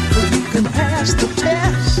forsaken, but you can pass the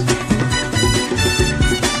test.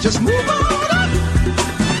 Just move on up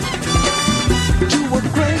to a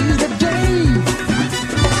greater day.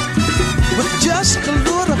 With just a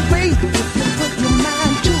little faith, if you put your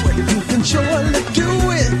mind to it, you can surely do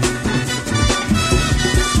it.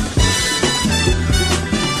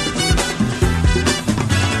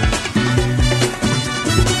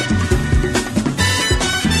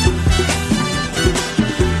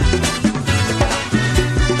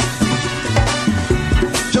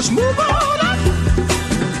 Just move on up.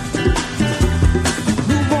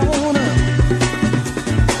 Move on up.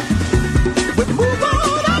 We move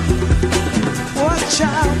on up. Watch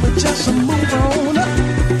out, we just move on up.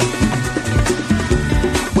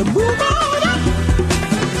 We move on up.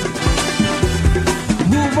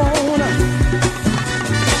 Move on up.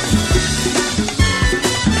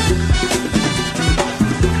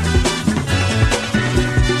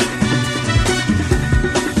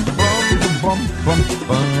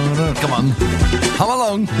 Come on, hum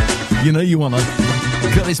along. You know you wanna.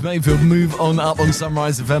 Curtis Mayfield, Move On Up on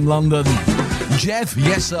Sunrise FM London. Jeff,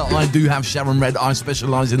 yes, sir, I do have Sharon Red. I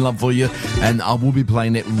specialise in love for you, and I will be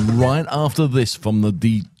playing it right after this from the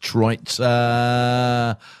Detroit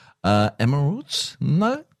Emeralds.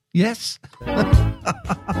 No? Yes?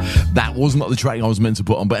 That was not the track I was meant to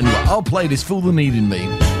put on, but anyway, I'll play this. Feel the Need in Me.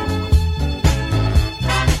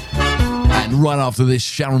 And right after this,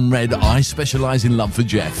 Sharon Red, I specialise in love for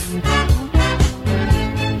Jeff.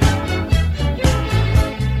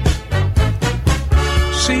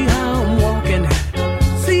 See how I'm walking,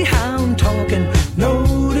 see how I'm talking,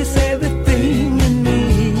 notice everything in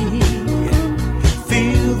me.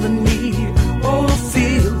 Feel the need, oh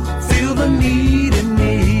feel the need in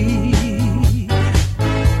me.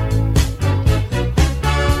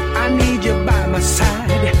 I need you by my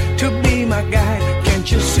side to be my guide. Can't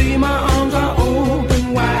you see my arms are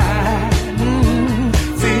open wide?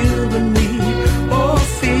 Feel the need, oh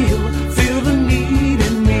feel the need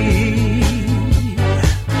in me.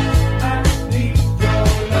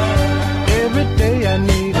 Every day I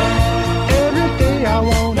need it, every day I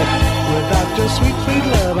want it. Without your sweet, sweet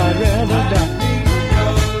love, I'd rather die.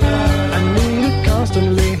 I need it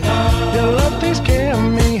constantly. Your love takes care of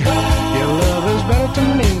me. Your love is better to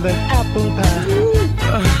me than apple pie.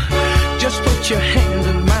 Just put your hand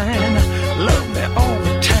in mine. Love me all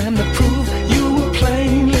the time to prove you will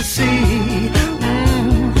plainly see.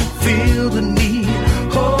 Feel the need,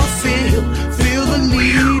 oh feel the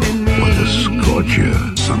need in me. What a scorcher.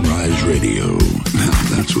 Sunrise Radio. Now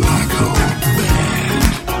that's what I call bad.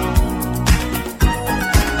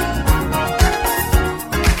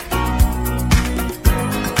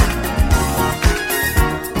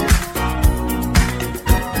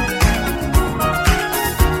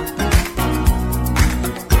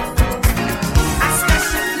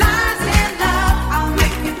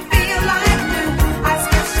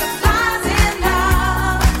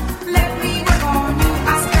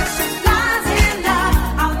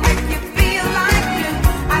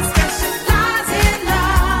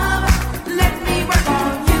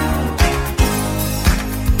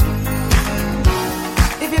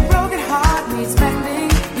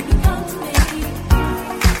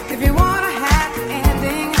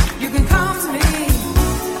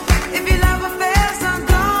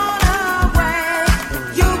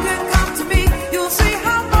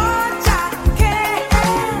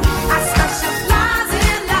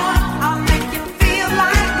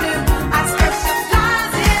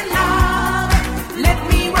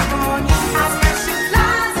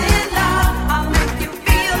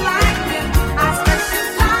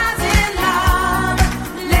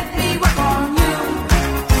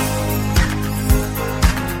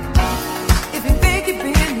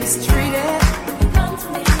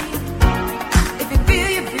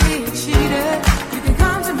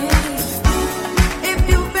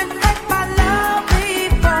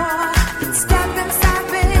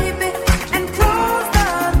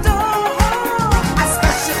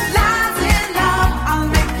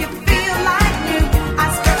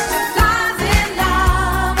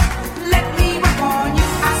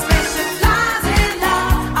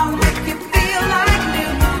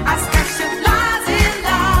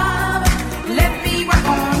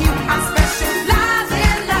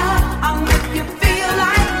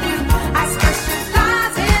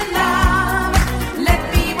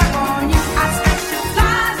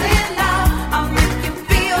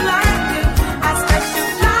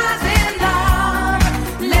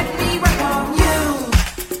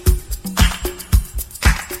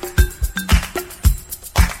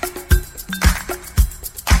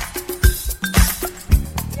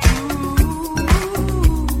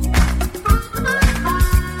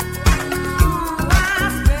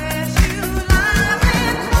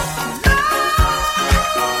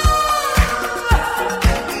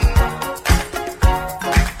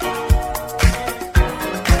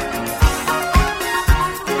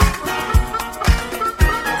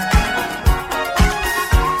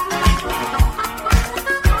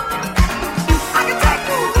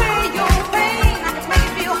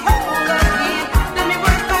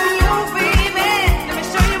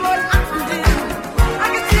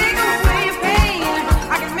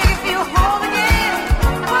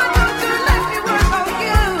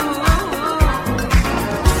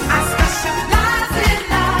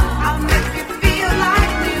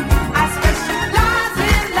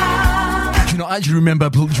 I actually remember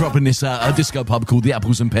dropping this a disco pub called the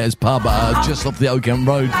Apples and Pears Pub just off the Oakham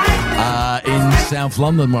Road in South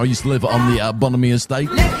London, where I used to live on the Bonamy Estate.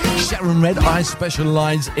 Sharon Red, I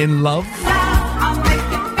specialise in love.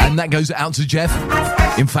 And that goes out to Jeff.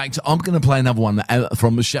 In fact, I'm going to play another one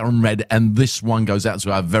from Sharon Red, and this one goes out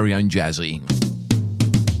to our very own Jazzy.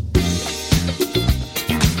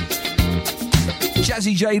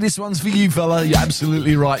 Jazzy J, this one's for you, fella. You're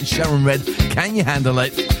absolutely right. Sharon Red, Can You Handle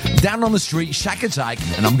It? Down on the Street, Shack Attack,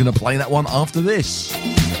 and I'm going to play that one after this.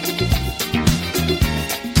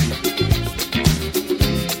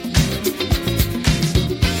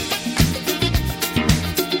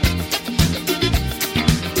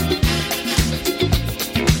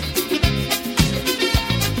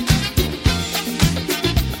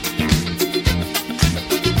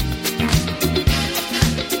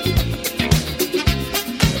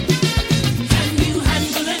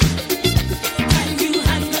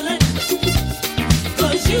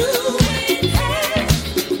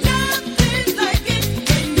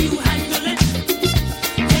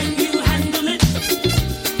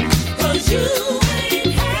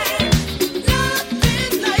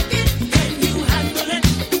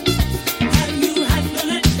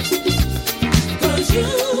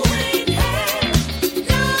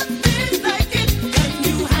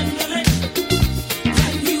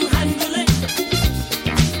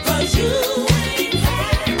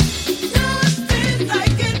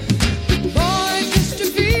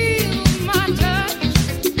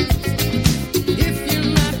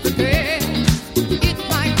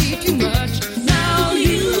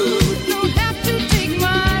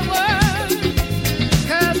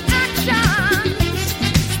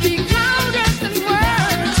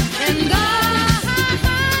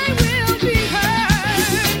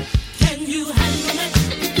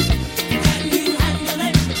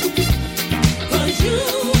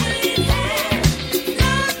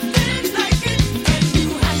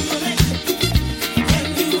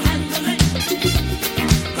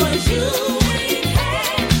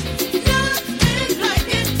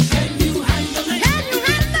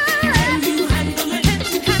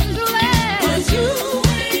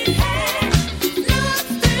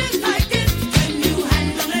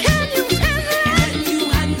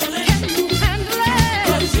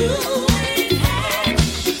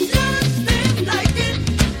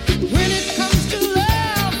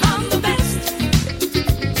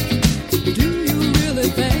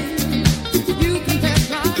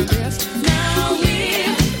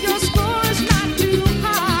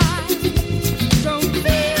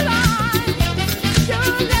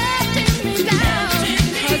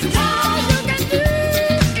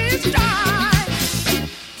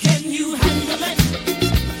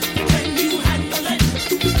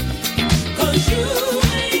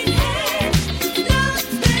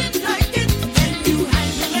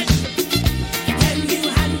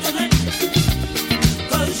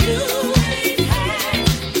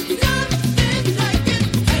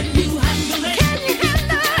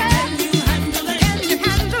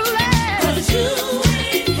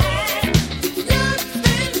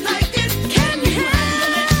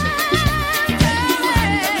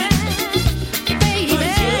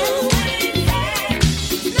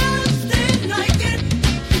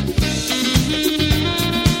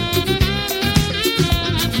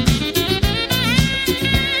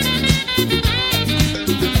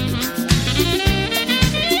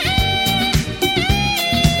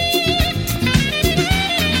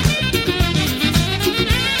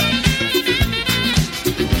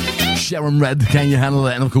 Sharon Red, Can You Handle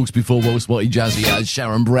It? And of course, before Will Spotty Jazzy,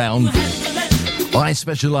 Sharon Brown. I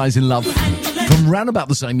Specialise in Love, from round about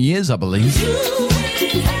the same years, I believe.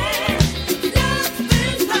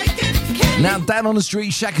 Now, Down on the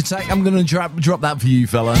Street, Shack Attack, I'm going to drop that for you,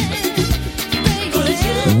 fella.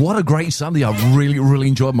 What a great Sunday. I really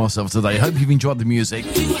enjoyed myself today. Hope you've enjoyed the music.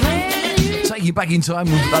 Take you back in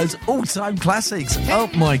time with those all-time classics. Oh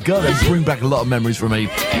my God, they bring back a lot of memories for me.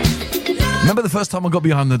 Remember the first time I got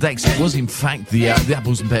behind the decks? It was in fact the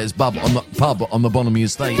Apples and Pears pub on the Bonamy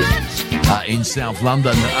Estate in South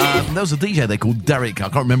London. There was a DJ there called Derek. I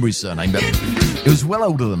can't remember his surname, but he was well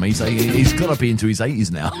older than me, so he's got to be into his 80s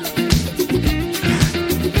now.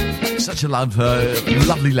 Such a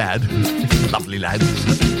lovely lad. Lovely lad.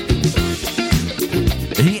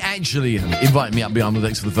 He actually invited me up behind the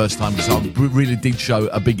decks for the first time because I really did show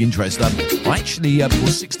a big interest. I actually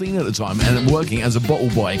was 16 at the time and working as a bottle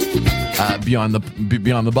boy behind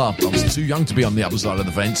the bar. I was too young to be on the other side of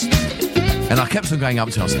the fence. And I kept on going up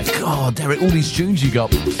to him. I was like, God, Derek, all these tunes you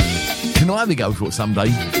got, can I have a go for it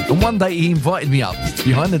someday? And one day he invited me up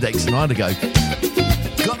behind the decks and I had to go.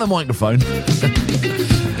 Got the microphone.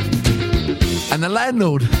 And the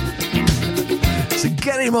landlord said,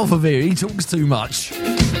 get him off of here, he talks too much.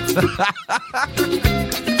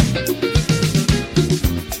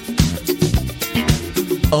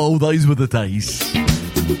 Oh, those were the days.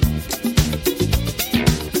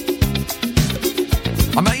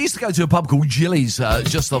 I mean, I used to go to a pub called Gillies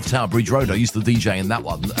just off Tower Bridge Road. I used to DJ in that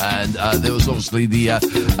one, and there was obviously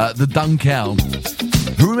the Dun Cow.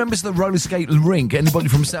 Who remembers the roller skate rink? Anybody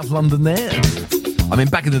from South London there? I mean,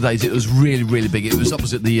 back in the days, it was really, really big. It was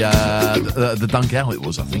opposite the Dun Cow, it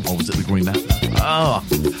was, I think, or was it the Green Map? Oh,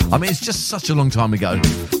 I mean, it's just such a long time ago.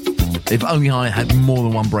 If only I had more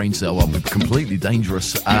than one brain cell, I'd be completely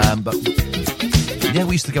dangerous. But yeah,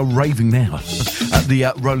 we used to go raving now at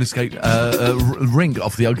the roller skate rink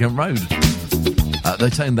off the Oakham Road. They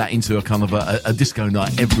turned that into a kind of a disco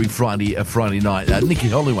night every Friday night. Nicky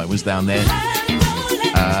Holloway was down there.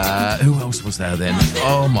 Who else was there then?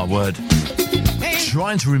 Oh, my word.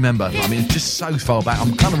 Trying to remember. I mean, it's just so far back.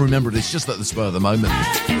 I'm kind of remembering it's just at the spur of the moment.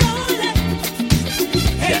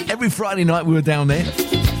 Yeah, every Friday night we were down there.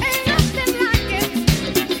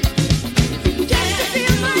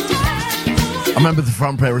 I remember the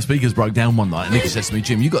front pair of speakers broke down one night, and Nicky says to me,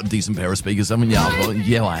 "Jim, you got a decent pair of speakers, haven't you?"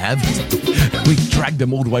 Yeah, I have. We dragged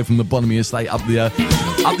them all the way from the bottom of the estate up the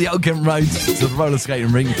Oakham Road to the roller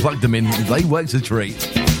skating rink, plugged them in. They worked a treat.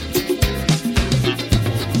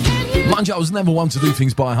 Mind you, I was never one to do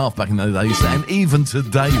things by half back in those days, and even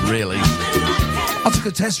today, really. I took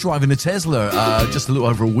a test drive in a Tesla just a little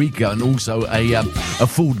over a week ago, and also a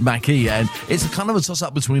Ford Mach-E, and it's a kind of a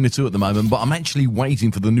toss-up between the two at the moment, but I'm actually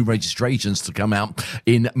waiting for the new registrations to come out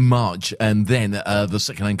in March, and then the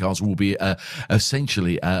second-hand cars will be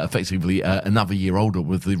effectively another year older,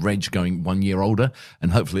 with the reg going 1 year older,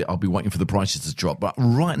 and hopefully I'll be waiting for the prices to drop. But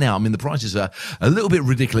right now, I mean, the prices are a little bit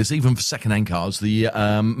ridiculous, even for second-hand cars. The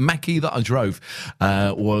Mach-E that I drove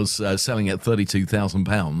was selling at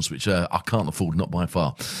 £32,000, which I can't afford, not by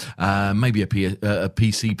far. Maybe a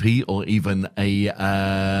PCP or even a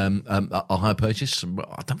hire purchase.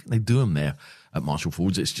 I don't think they do them there at Marshall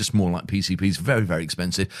Fords. It's just more like PCPs, very, very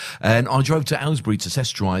expensive. And I drove to Aylesbury to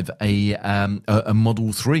test drive a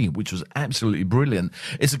Model 3, which was absolutely brilliant.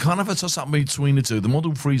 It's a kind of a toss-up between the two. The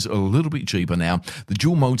Model 3s are a little bit cheaper now. The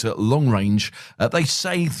dual motor, long range, they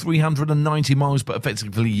say 390 miles, but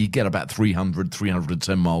effectively you get about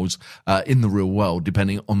 310 miles in the real world,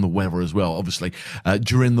 depending on the weather as well. Obviously,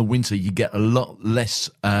 during the winter, you get a lot less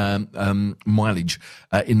mileage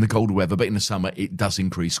in the colder weather, but in the summer, it does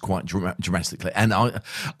increase quite drastically. And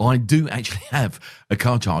I do actually have a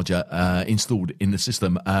car charger installed in the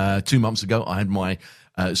system. 2 months ago, I had my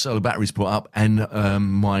solar batteries put up and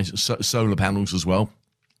my solar panels as well.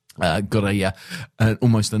 Got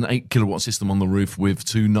almost an 8 kilowatt system on the roof with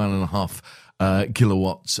two 9.5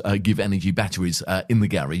 kilowatts give energy batteries in the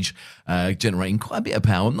garage, generating quite a bit of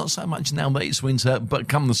power. Not so much now that it's winter, but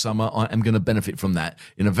come the summer, I am going to benefit from that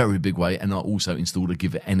in a very big way. And I also installed a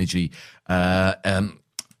give energy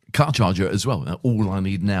car charger as well. All I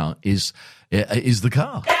need now is the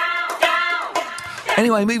car.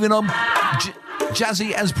 Anyway, moving on.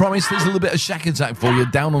 Jazzy, as promised, there's a little bit of Shack Attack for you,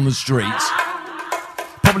 Down on the Streets.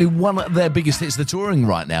 Probably one of their biggest hits. They're touring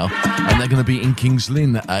right now, and they're going to be in Kings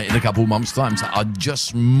Lynn in a couple of months' time. So I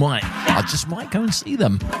just might go and see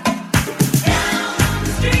them. Down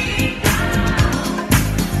the street.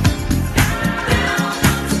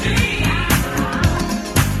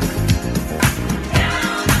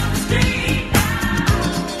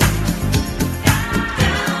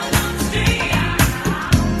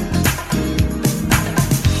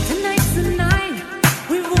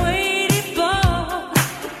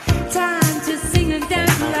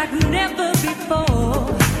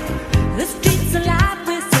 The streets alive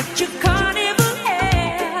with such a carnival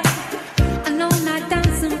air.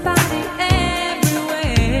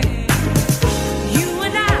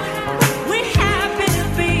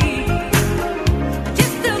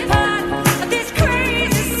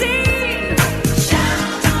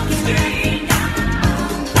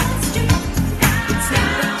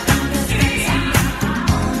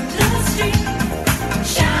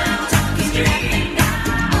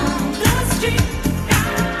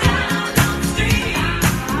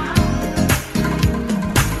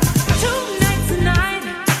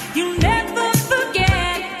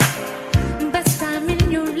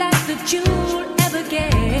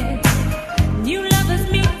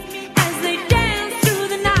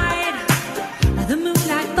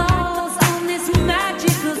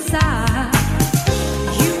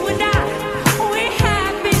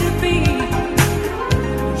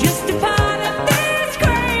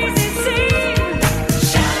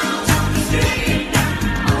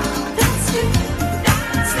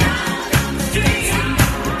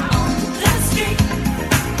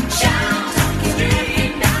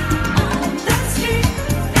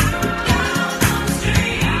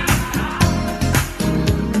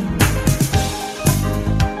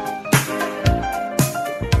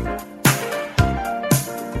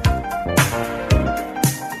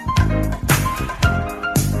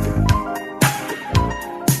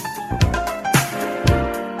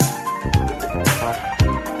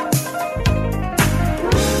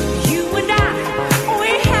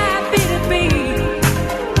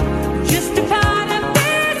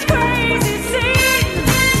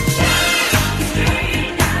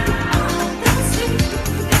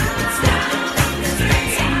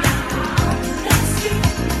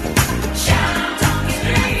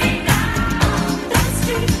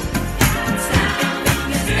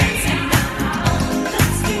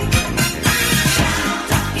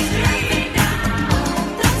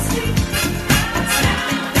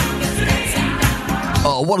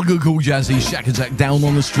 Oh, what a good call, Jazzy. Shack Attack Down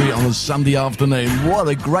on the Street on a Sunday afternoon. What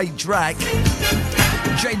a great track.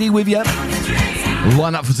 JD with you.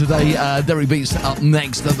 Line up for today. Derek Beats up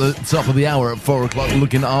next at the top of the hour at 4 o'clock,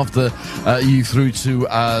 looking after you through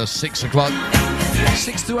to 6 o'clock.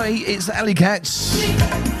 6 to 8, it's Alley Cats.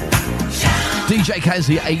 DJ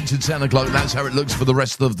Kazzy, 8 to 10 o'clock. That's how it looks for the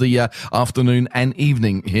rest of the afternoon and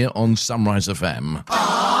evening here on Sunrise FM.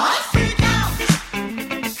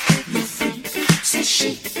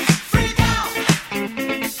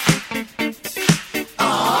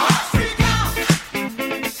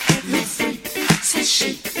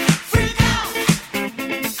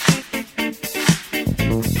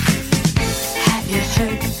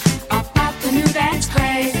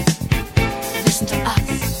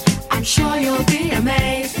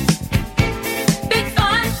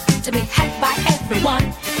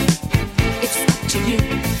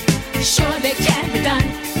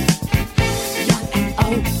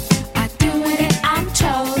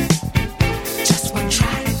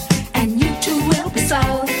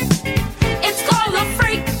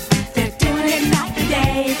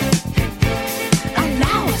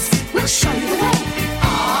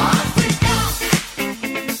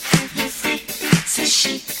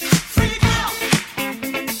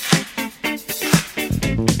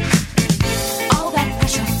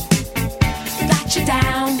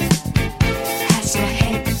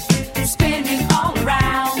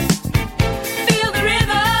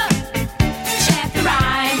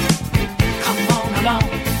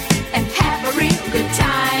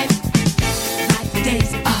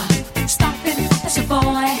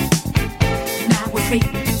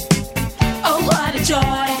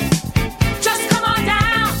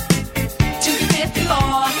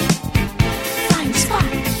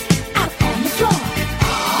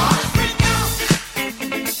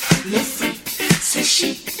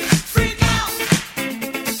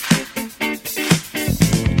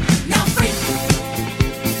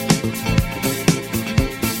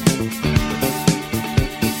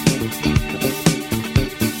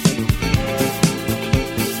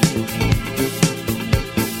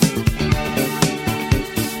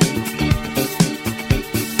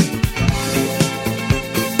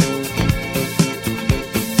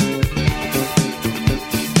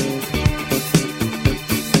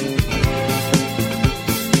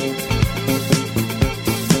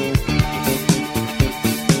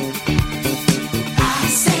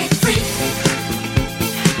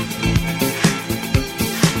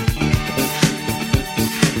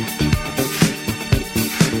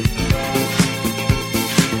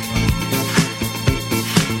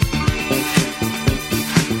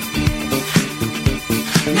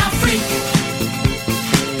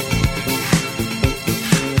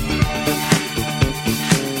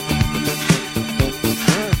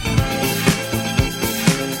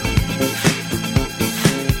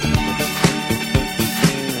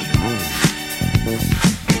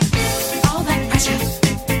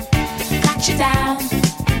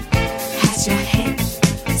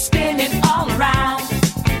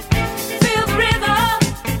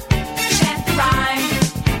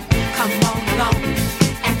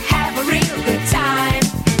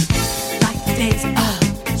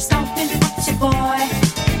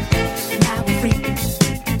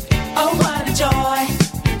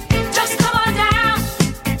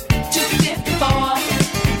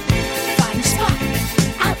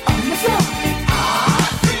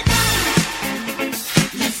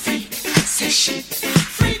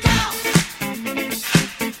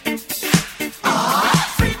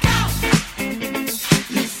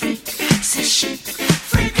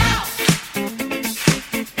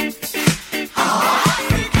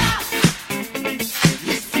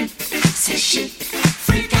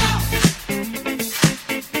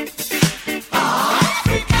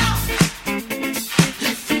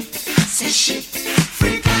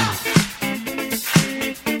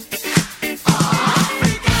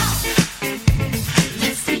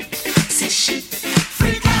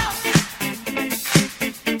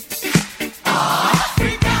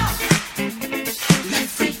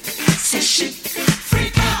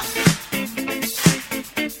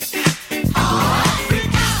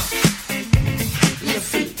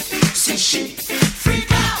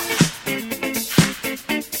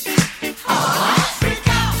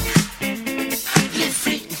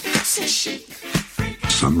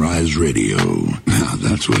 Sunrise Radio. Now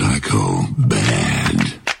that's what I call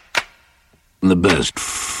bad. The best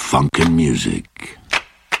funkin' music.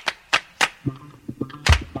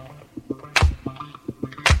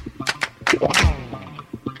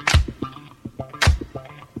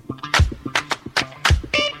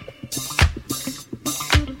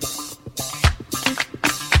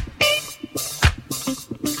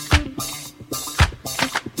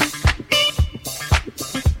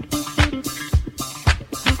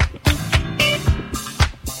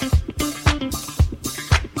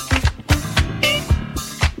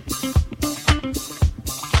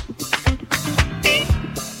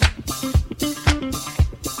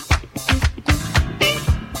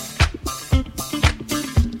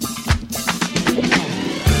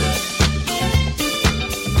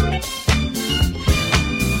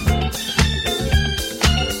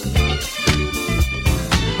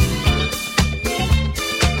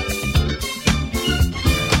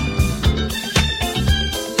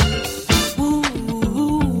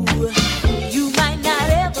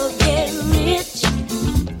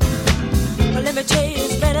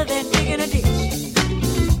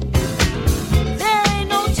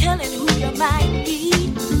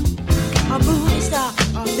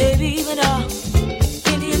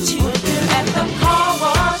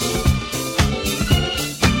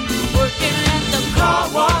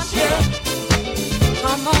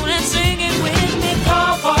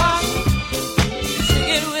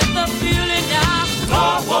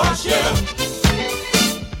 wash, yeah.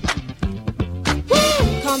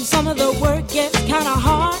 Woo! Come some of the work gets kinda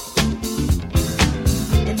hard.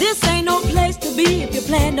 And this ain't no place to be if you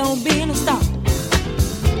plan on being a star.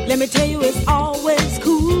 Let me tell you, it's always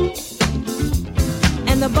cool.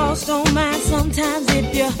 And the boss don't mind sometimes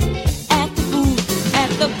if you act the fool at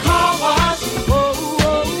the car wash. Whoa,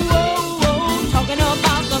 whoa, whoa, whoa. Talking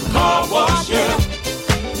about the car wash, yeah.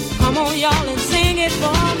 Come on, y'all, and sing it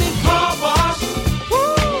for me. Car wash.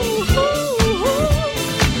 Woo, woo,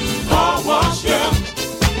 woo. Car wash, yeah.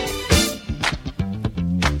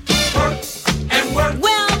 Work and work.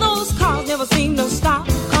 Well, those cars never seem to stop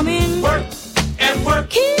coming. Work and work.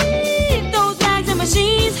 Keep those bags and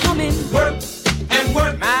machines humming. Work and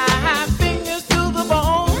work. My fingers to the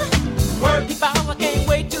bone. Work. If I can't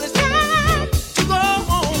wait till it's time to go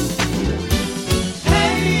home.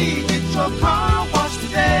 Hey, get your car washed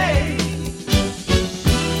today.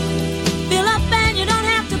 Fill up and you don't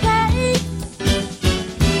have to pay.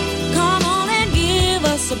 Come on and give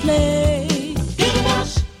us a play. Get a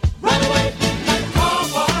wash right away. Like car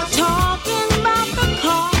wash. Talking about the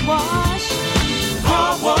car wash.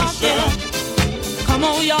 Car wash, yeah. Come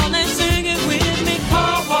on, y'all, and sing it with me.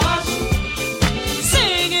 Car wash.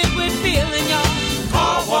 Sing it with feeling, y'all.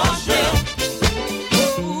 Car wash, yeah.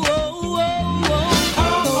 Whoa, whoa, whoa, whoa.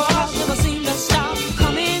 Car Those wash. cars never seem to stop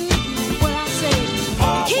coming. What I say,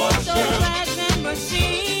 Car keep wash, those yeah. bags and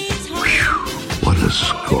machines humming. What a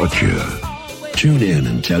scorcher. Tune in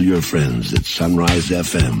and tell your friends that Sunrise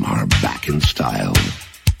FM are back in style.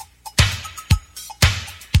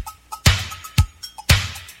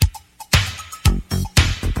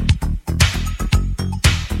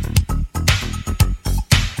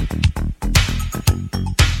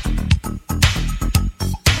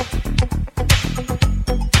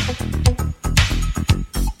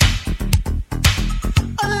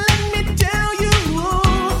 Let me tell you.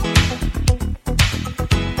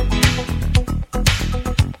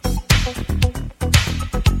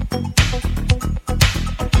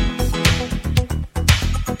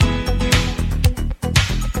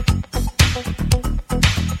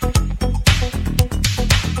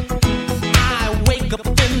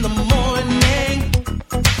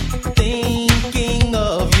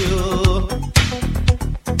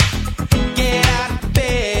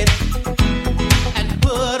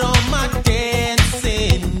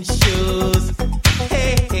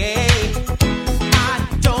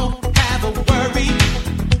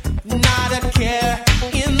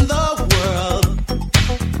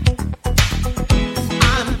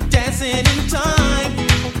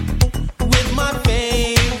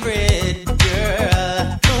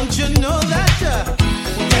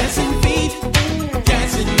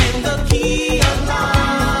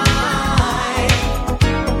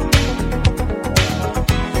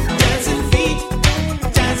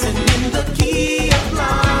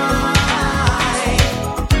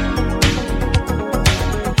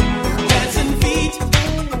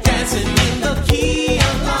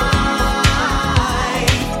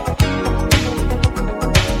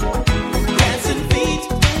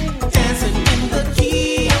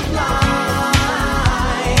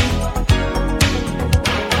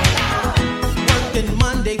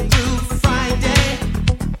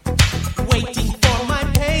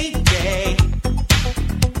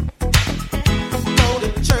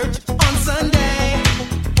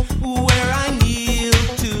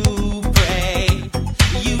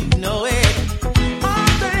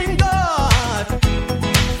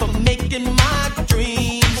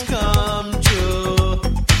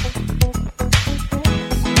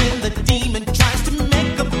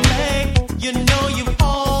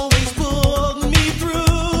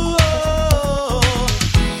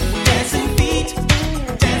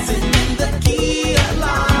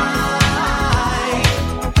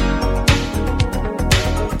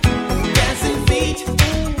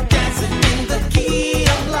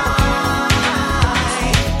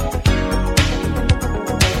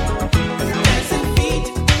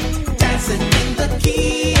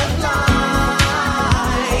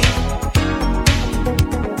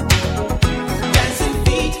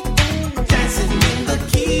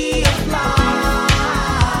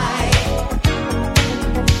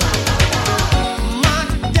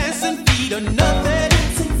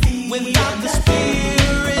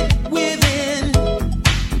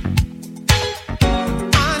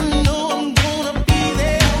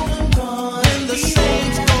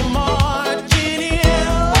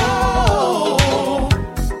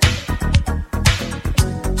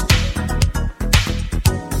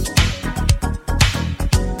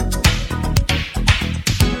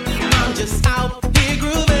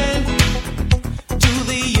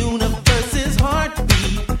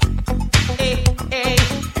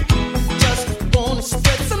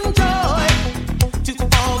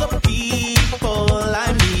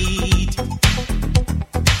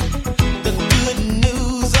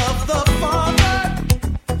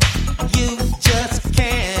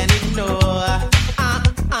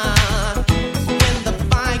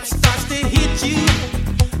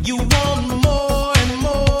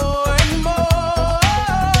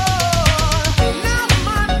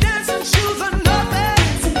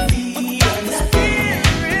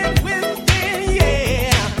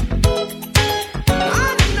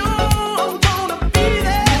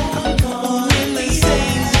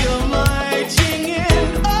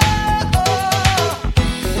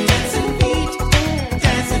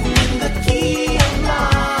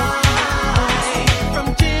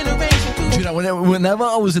 whenever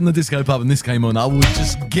I was in the disco pub and this came on, I would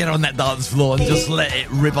just get on that dance floor and just let it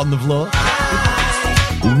rip on the floor.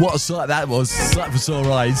 What a sight that was. Sight for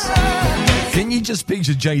sore eyes. Can you just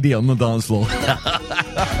picture JD on the dance floor?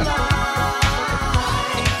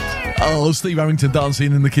 Oh, Steve Harrington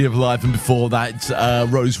dancing in the key of life, and before that,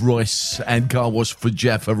 Rose Royce and Car Wash for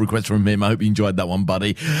Jeff, a request from him. I hope you enjoyed that one,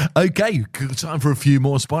 buddy. Okay, time for a few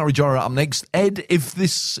more. Spyro Gyra up next. Ed,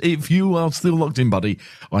 if you are still locked in, buddy,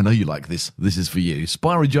 I know you like this. This is for you.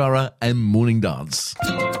 Spyro Gyra and Morning Dance.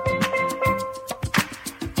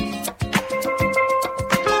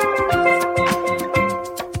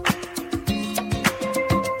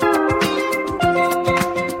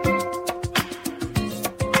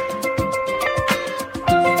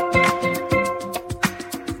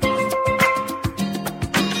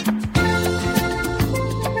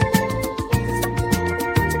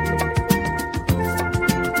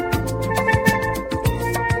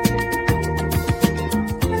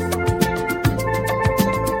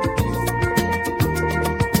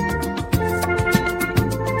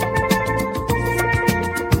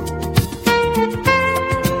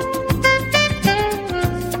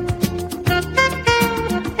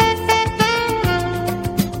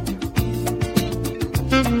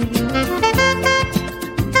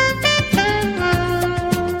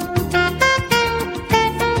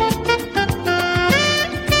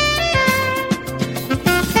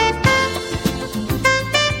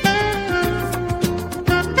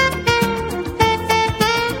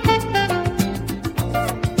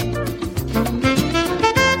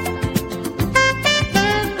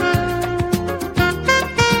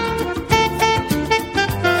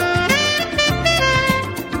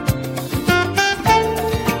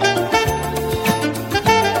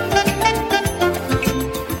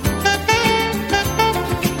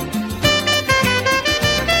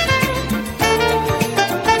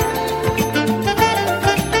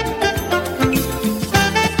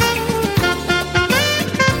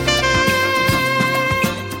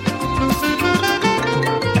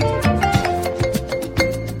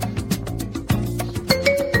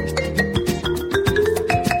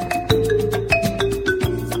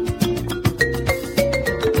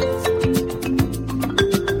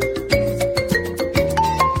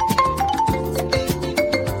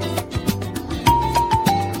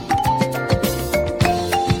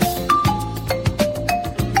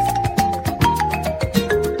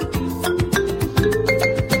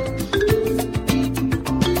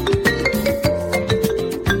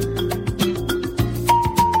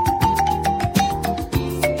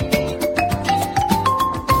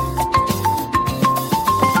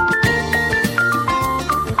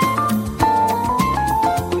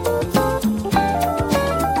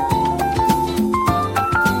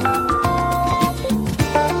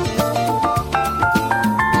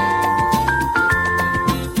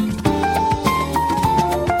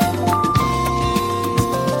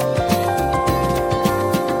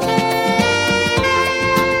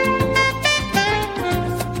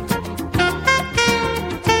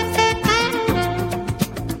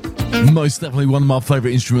 Most definitely one of my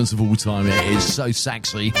favourite instruments of all time. It is so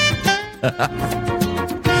sexy. Spyro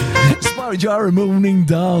Gyra Morning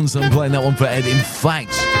Dance. I'm playing that one for Ed. In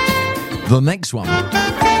fact, the next one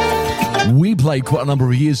we played quite a number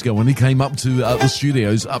of years ago when he came up to the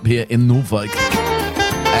studios up here in Norfolk.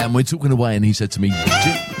 And we're talking away and he said to me,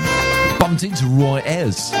 bumped into Roy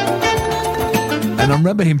Ayers. And I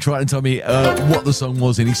remember him trying to tell me what the song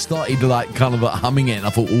was, and he started like kind of humming it, and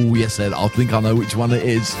I thought, oh yes, Ed, I think I know which one it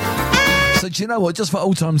is. So do you know what, just for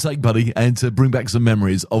old time's sake, buddy, and to bring back some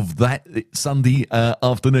memories of that Sunday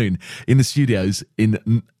afternoon in the studios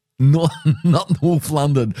in not North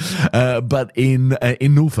London, but in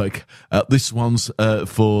Norfolk. This one's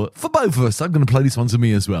for both of us. I'm going to play this one to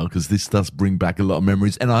me as well, because this does bring back a lot of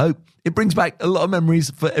memories, and I hope it brings back a lot of memories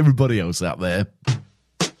for everybody else out there.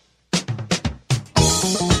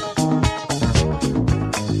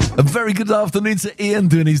 A very good afternoon to Ian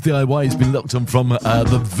doing his DIY. He's been locked on from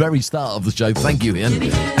the very start of the show. Thank you,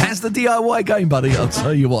 Ian. How's the DIY going, buddy? I'll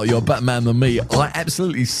tell you what, you're a better man than me. I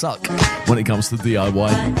absolutely suck when it comes to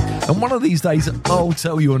DIY. And one of these days, I'll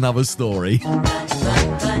tell you another story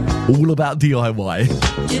all about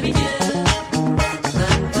DIY.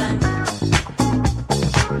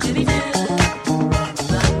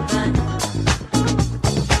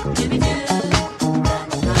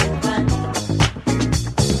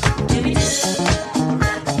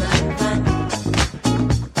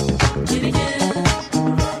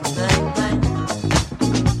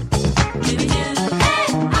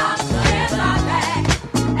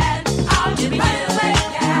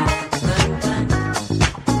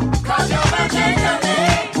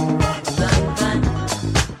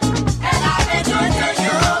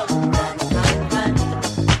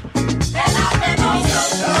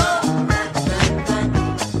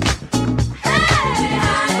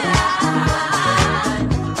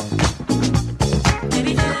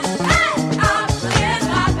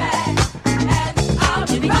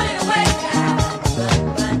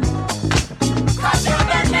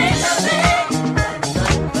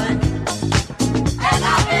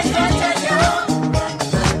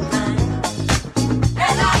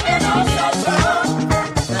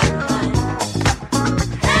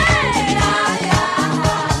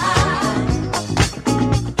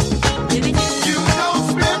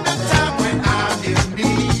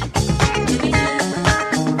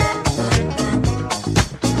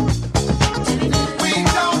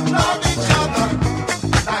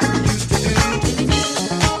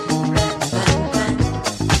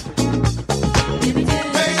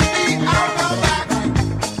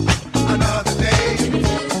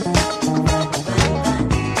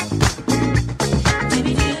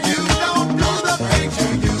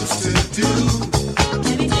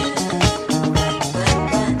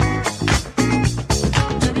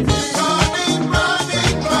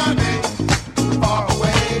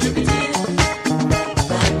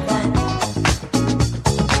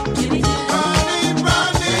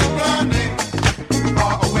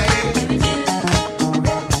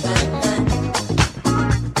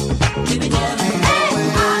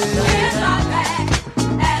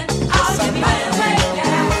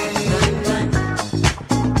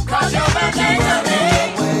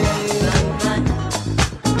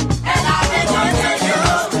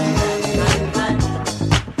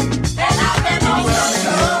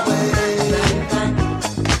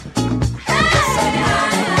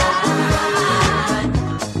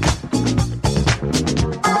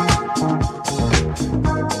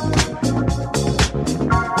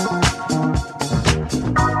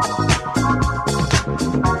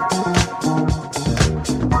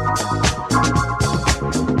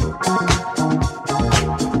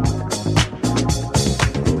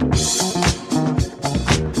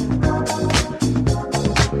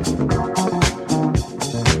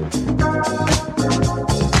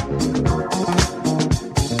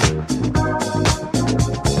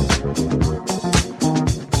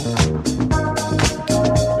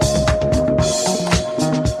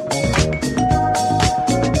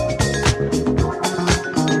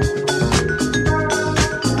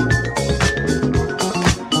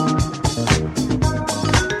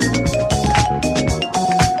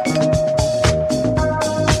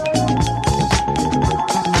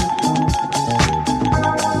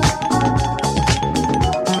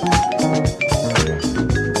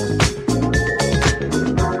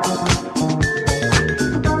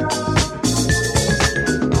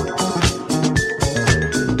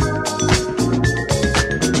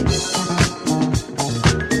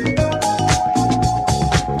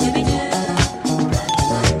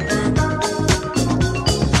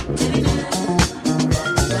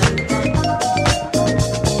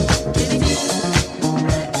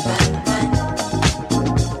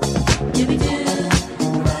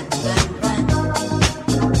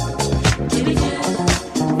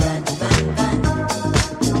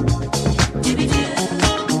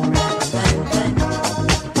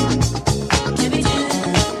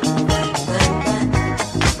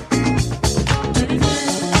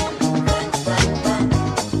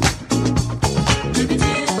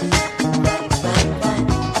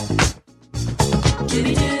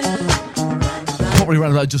 probably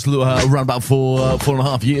around about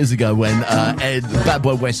 4.5 years ago when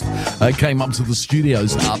BadBoyWest came up to the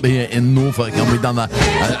studios up here in Norfolk, and we've done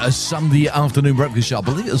a Sunday afternoon breakfast show. I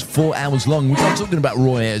believe it was 4 hours long. We were talking about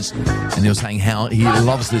Roy Ayers, and he was saying how he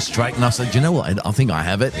loves this track, and I said, you know what, I think I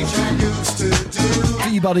have it. For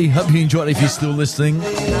you, buddy, hope you enjoyed it if you're still listening.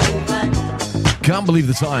 Can't believe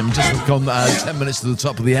the time, just gone 10 minutes to the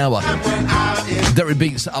top of the hour. Derry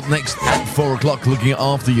Beats up next at 4 o'clock, looking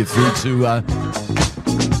after you through to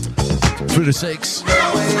 6.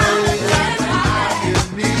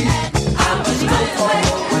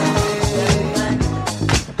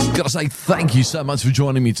 Gotta say thank you so much for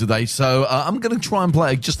joining me today. So I'm going to try and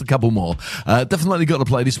play just a couple more. Definitely got to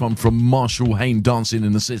play this one from Marshall Hayne, Dancing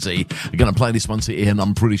in the City. I'm going to play this one to Ian.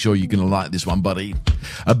 I'm pretty sure you're going to like this one, buddy.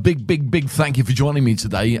 A big thank you for joining me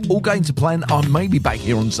today. All going to plan. I may be back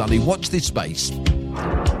here on Sunday. Watch this space.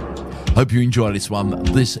 Hope you enjoy this one.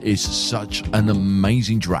 This is such an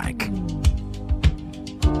amazing track.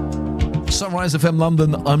 Sunrise FM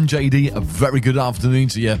London, I'm JD. A very good afternoon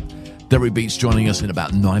to you. Derry Beats joining us in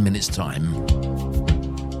about 9 minutes' time.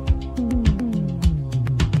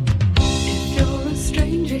 If you're a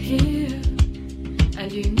stranger here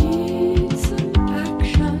and you need some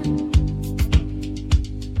action,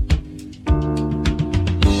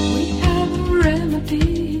 we have a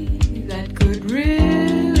remedy that could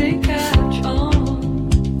really catch on.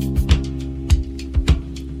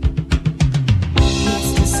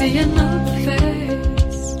 Needs to see another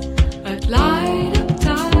face at light up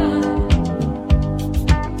time.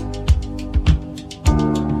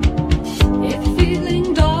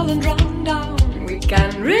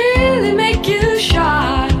 Can really make you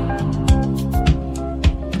shine.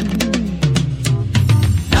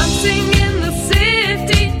 Dancing in the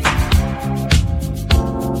city,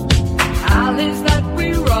 alleys that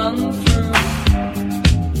we run through.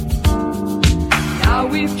 Now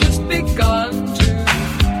we've just begun to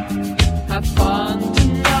have fun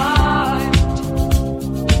tonight.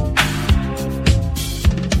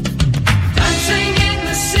 Dancing in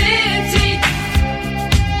the city,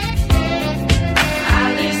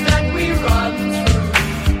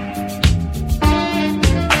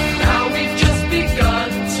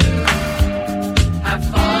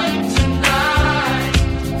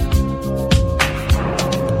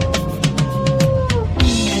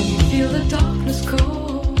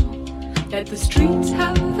 let the streets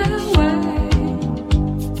have their way.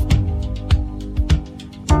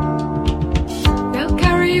 They'll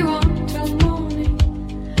carry you on till morning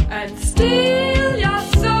and steal your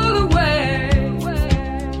soul away.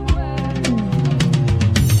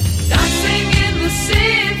 Dancing in the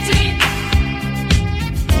city,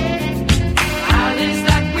 alleys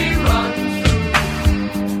that we run through.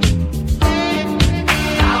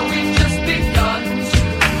 Now we've just begun to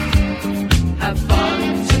have fun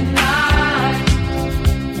tonight.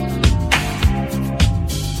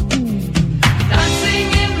 Dancing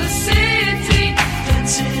in the city,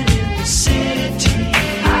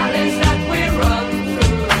 alleys that we run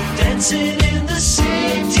through. Dancing in the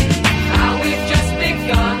city, now we've just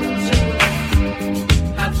begun to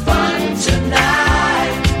have fun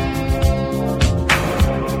tonight.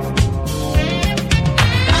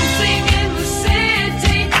 Dancing in the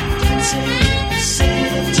city,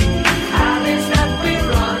 alleys that we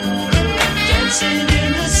run through. Dancing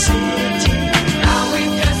in the city, now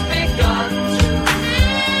we've just begun to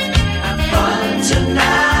have fun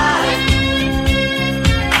tonight.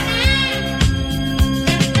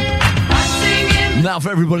 Now,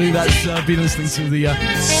 for everybody that's been listening to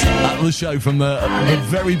the show from the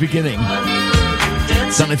very beginning,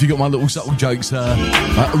 don't know if you got my little subtle jokes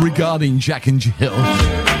regarding Jack and Jill.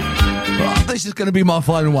 Well, this is going to be my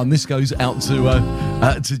final one. This goes out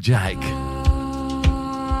to Jack.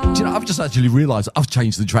 Do you know, I've just actually realised I've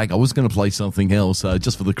changed the track. I was going to play something else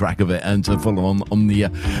just for the crack of it and to follow on the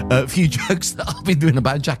few jokes that I've been doing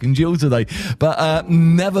about Jack and Jill today. But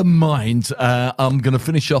never mind. I'm going to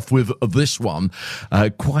finish off with this one.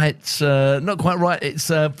 Not quite right. It's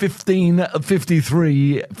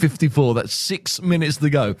 15:53:54. That's 6 minutes to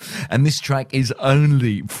go. And this track is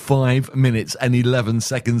only 5 minutes and 11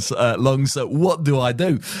 seconds long. So what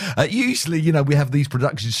do? Usually, we have these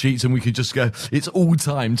production sheets and we could just go, it's all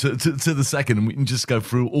time to the second, and we can just go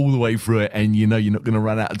through all the way through it, and you know you're not going to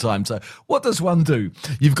run out of time. So what does one do?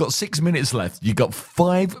 You've got 6 minutes left. You've got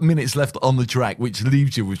 5 minutes left on the track, which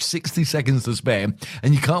leaves you with 60 seconds to spare,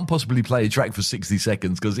 and you can't possibly play a track for 60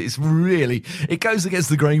 seconds because it goes against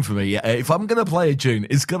the grain for me. If I'm going to play a tune,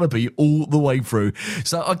 it's going to be all the way through.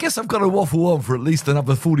 So I guess I've got to waffle on for at least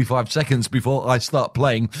another 45 seconds before I start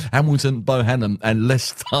playing Hamilton Bohannon, and let's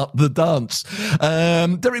start the dance.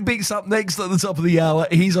 Derek Beats up next at the top of the hour.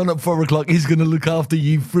 He's on at 4 o'clock. He's going to look after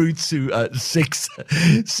you through to 6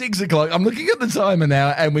 o'clock. I'm looking at the timer now,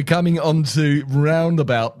 and we're coming on to round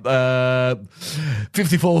about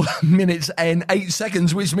 54 minutes and 8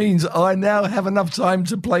 seconds, which means I now have enough time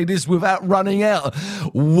to play this without running out.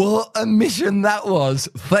 What a mission that was.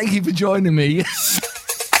 Thank you for joining me.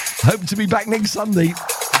 Hope to be back next Sunday.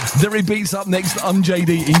 Derry Beats up next. I'm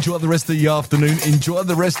JD. Enjoy the rest of your afternoon. Enjoy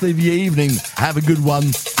the rest of your evening. Have a good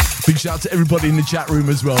one. Big shout out to everybody in the chat room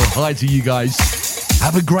as well. Hi to you guys.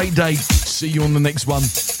 Have a great day. See you on the next one.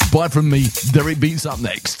 Bye from me. Derry Beats up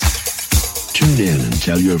next. Tune in and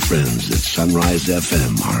tell your friends that Sunrise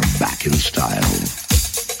FM are back in style.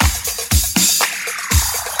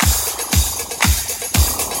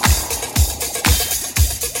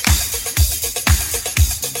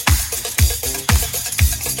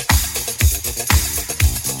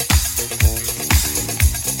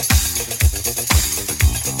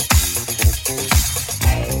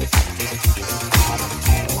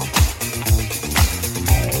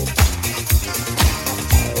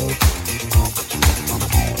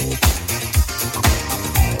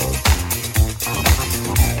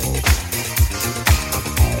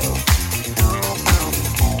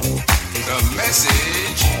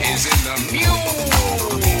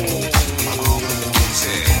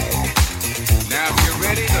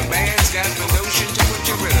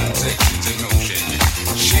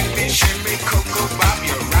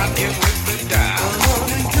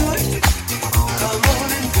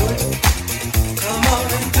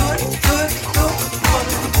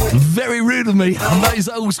 And those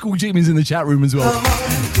old school Jimmy's in the chat room as well.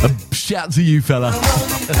 A shout to you, fella.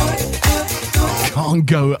 Can't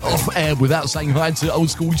go off air without saying hi to old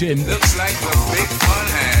school Jim. Looks like the big fun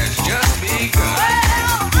has just begun.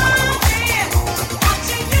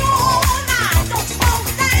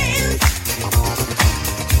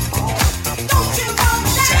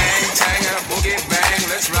 Tang, tang, a boogie bang.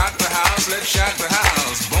 Let's rock the house, let's shock the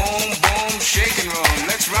house. Boom, boom, shake and roll.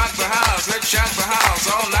 Let's rock the house, let's shock the house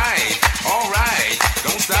all night. All right,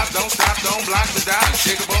 don't stop, don't block the dot.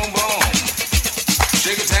 Shake a boom boom,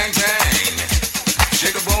 shake a tang tang,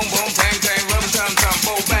 shake a boom boom, tang tang, rub a tum tum,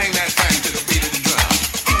 boom bang that thing to the beat of the drum.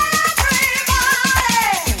 Everybody,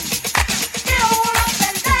 get on up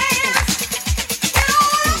and dance, get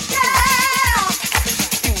on up down.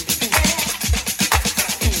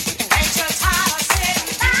 Ain't you tired of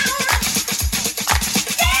sitting down?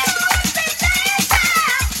 Get on up and dance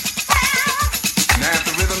now. Now if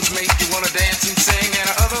the rhythms make you wanna dance and sing, and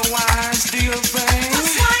otherwise do your thing.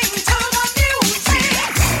 Swing to the music.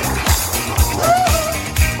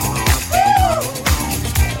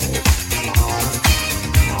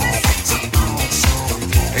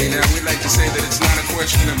 Hey, now we like to say that it's not a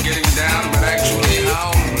question of getting down, but actually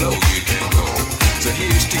how low you can go. So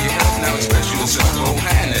here's to your health, now express yourself, go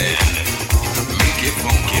hand in, make it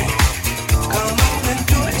funky. Come on and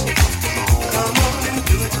do it. Come on and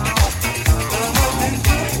do it. Come on and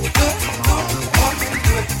do it. Come on and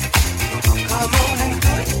do it. Come on and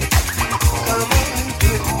do it. Come on and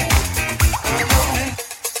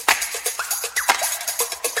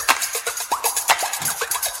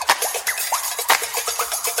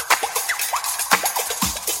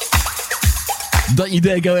Don't you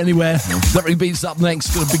dare go anywhere. Derry Beats up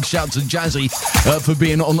next. Got a big shout to Jazzy for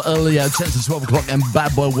being on earlier, 10 to 12 o'clock, and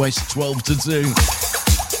BadBoyWest 12 to 2.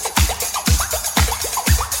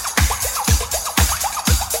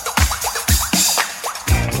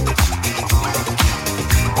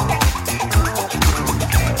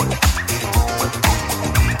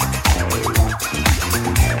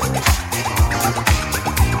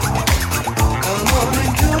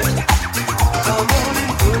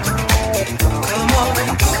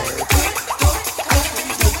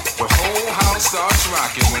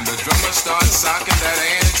 When the drummer starts socking that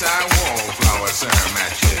anti-wallflower sound.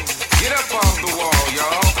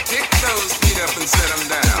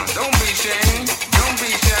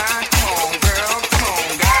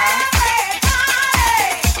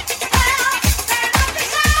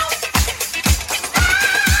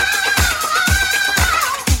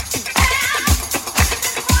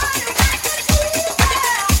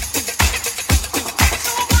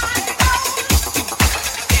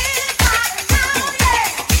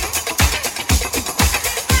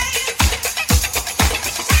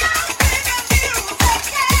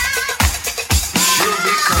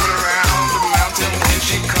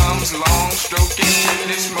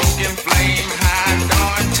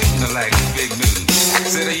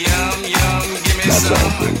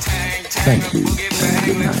 soulful. Thank you and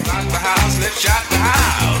good night.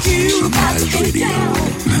 Sunrise Radio.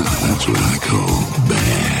 Now that's what I call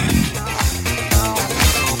bad.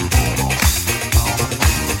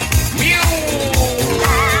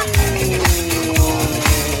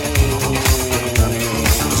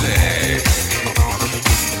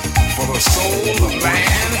 For the soul of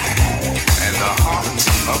man and the heart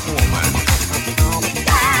of woman.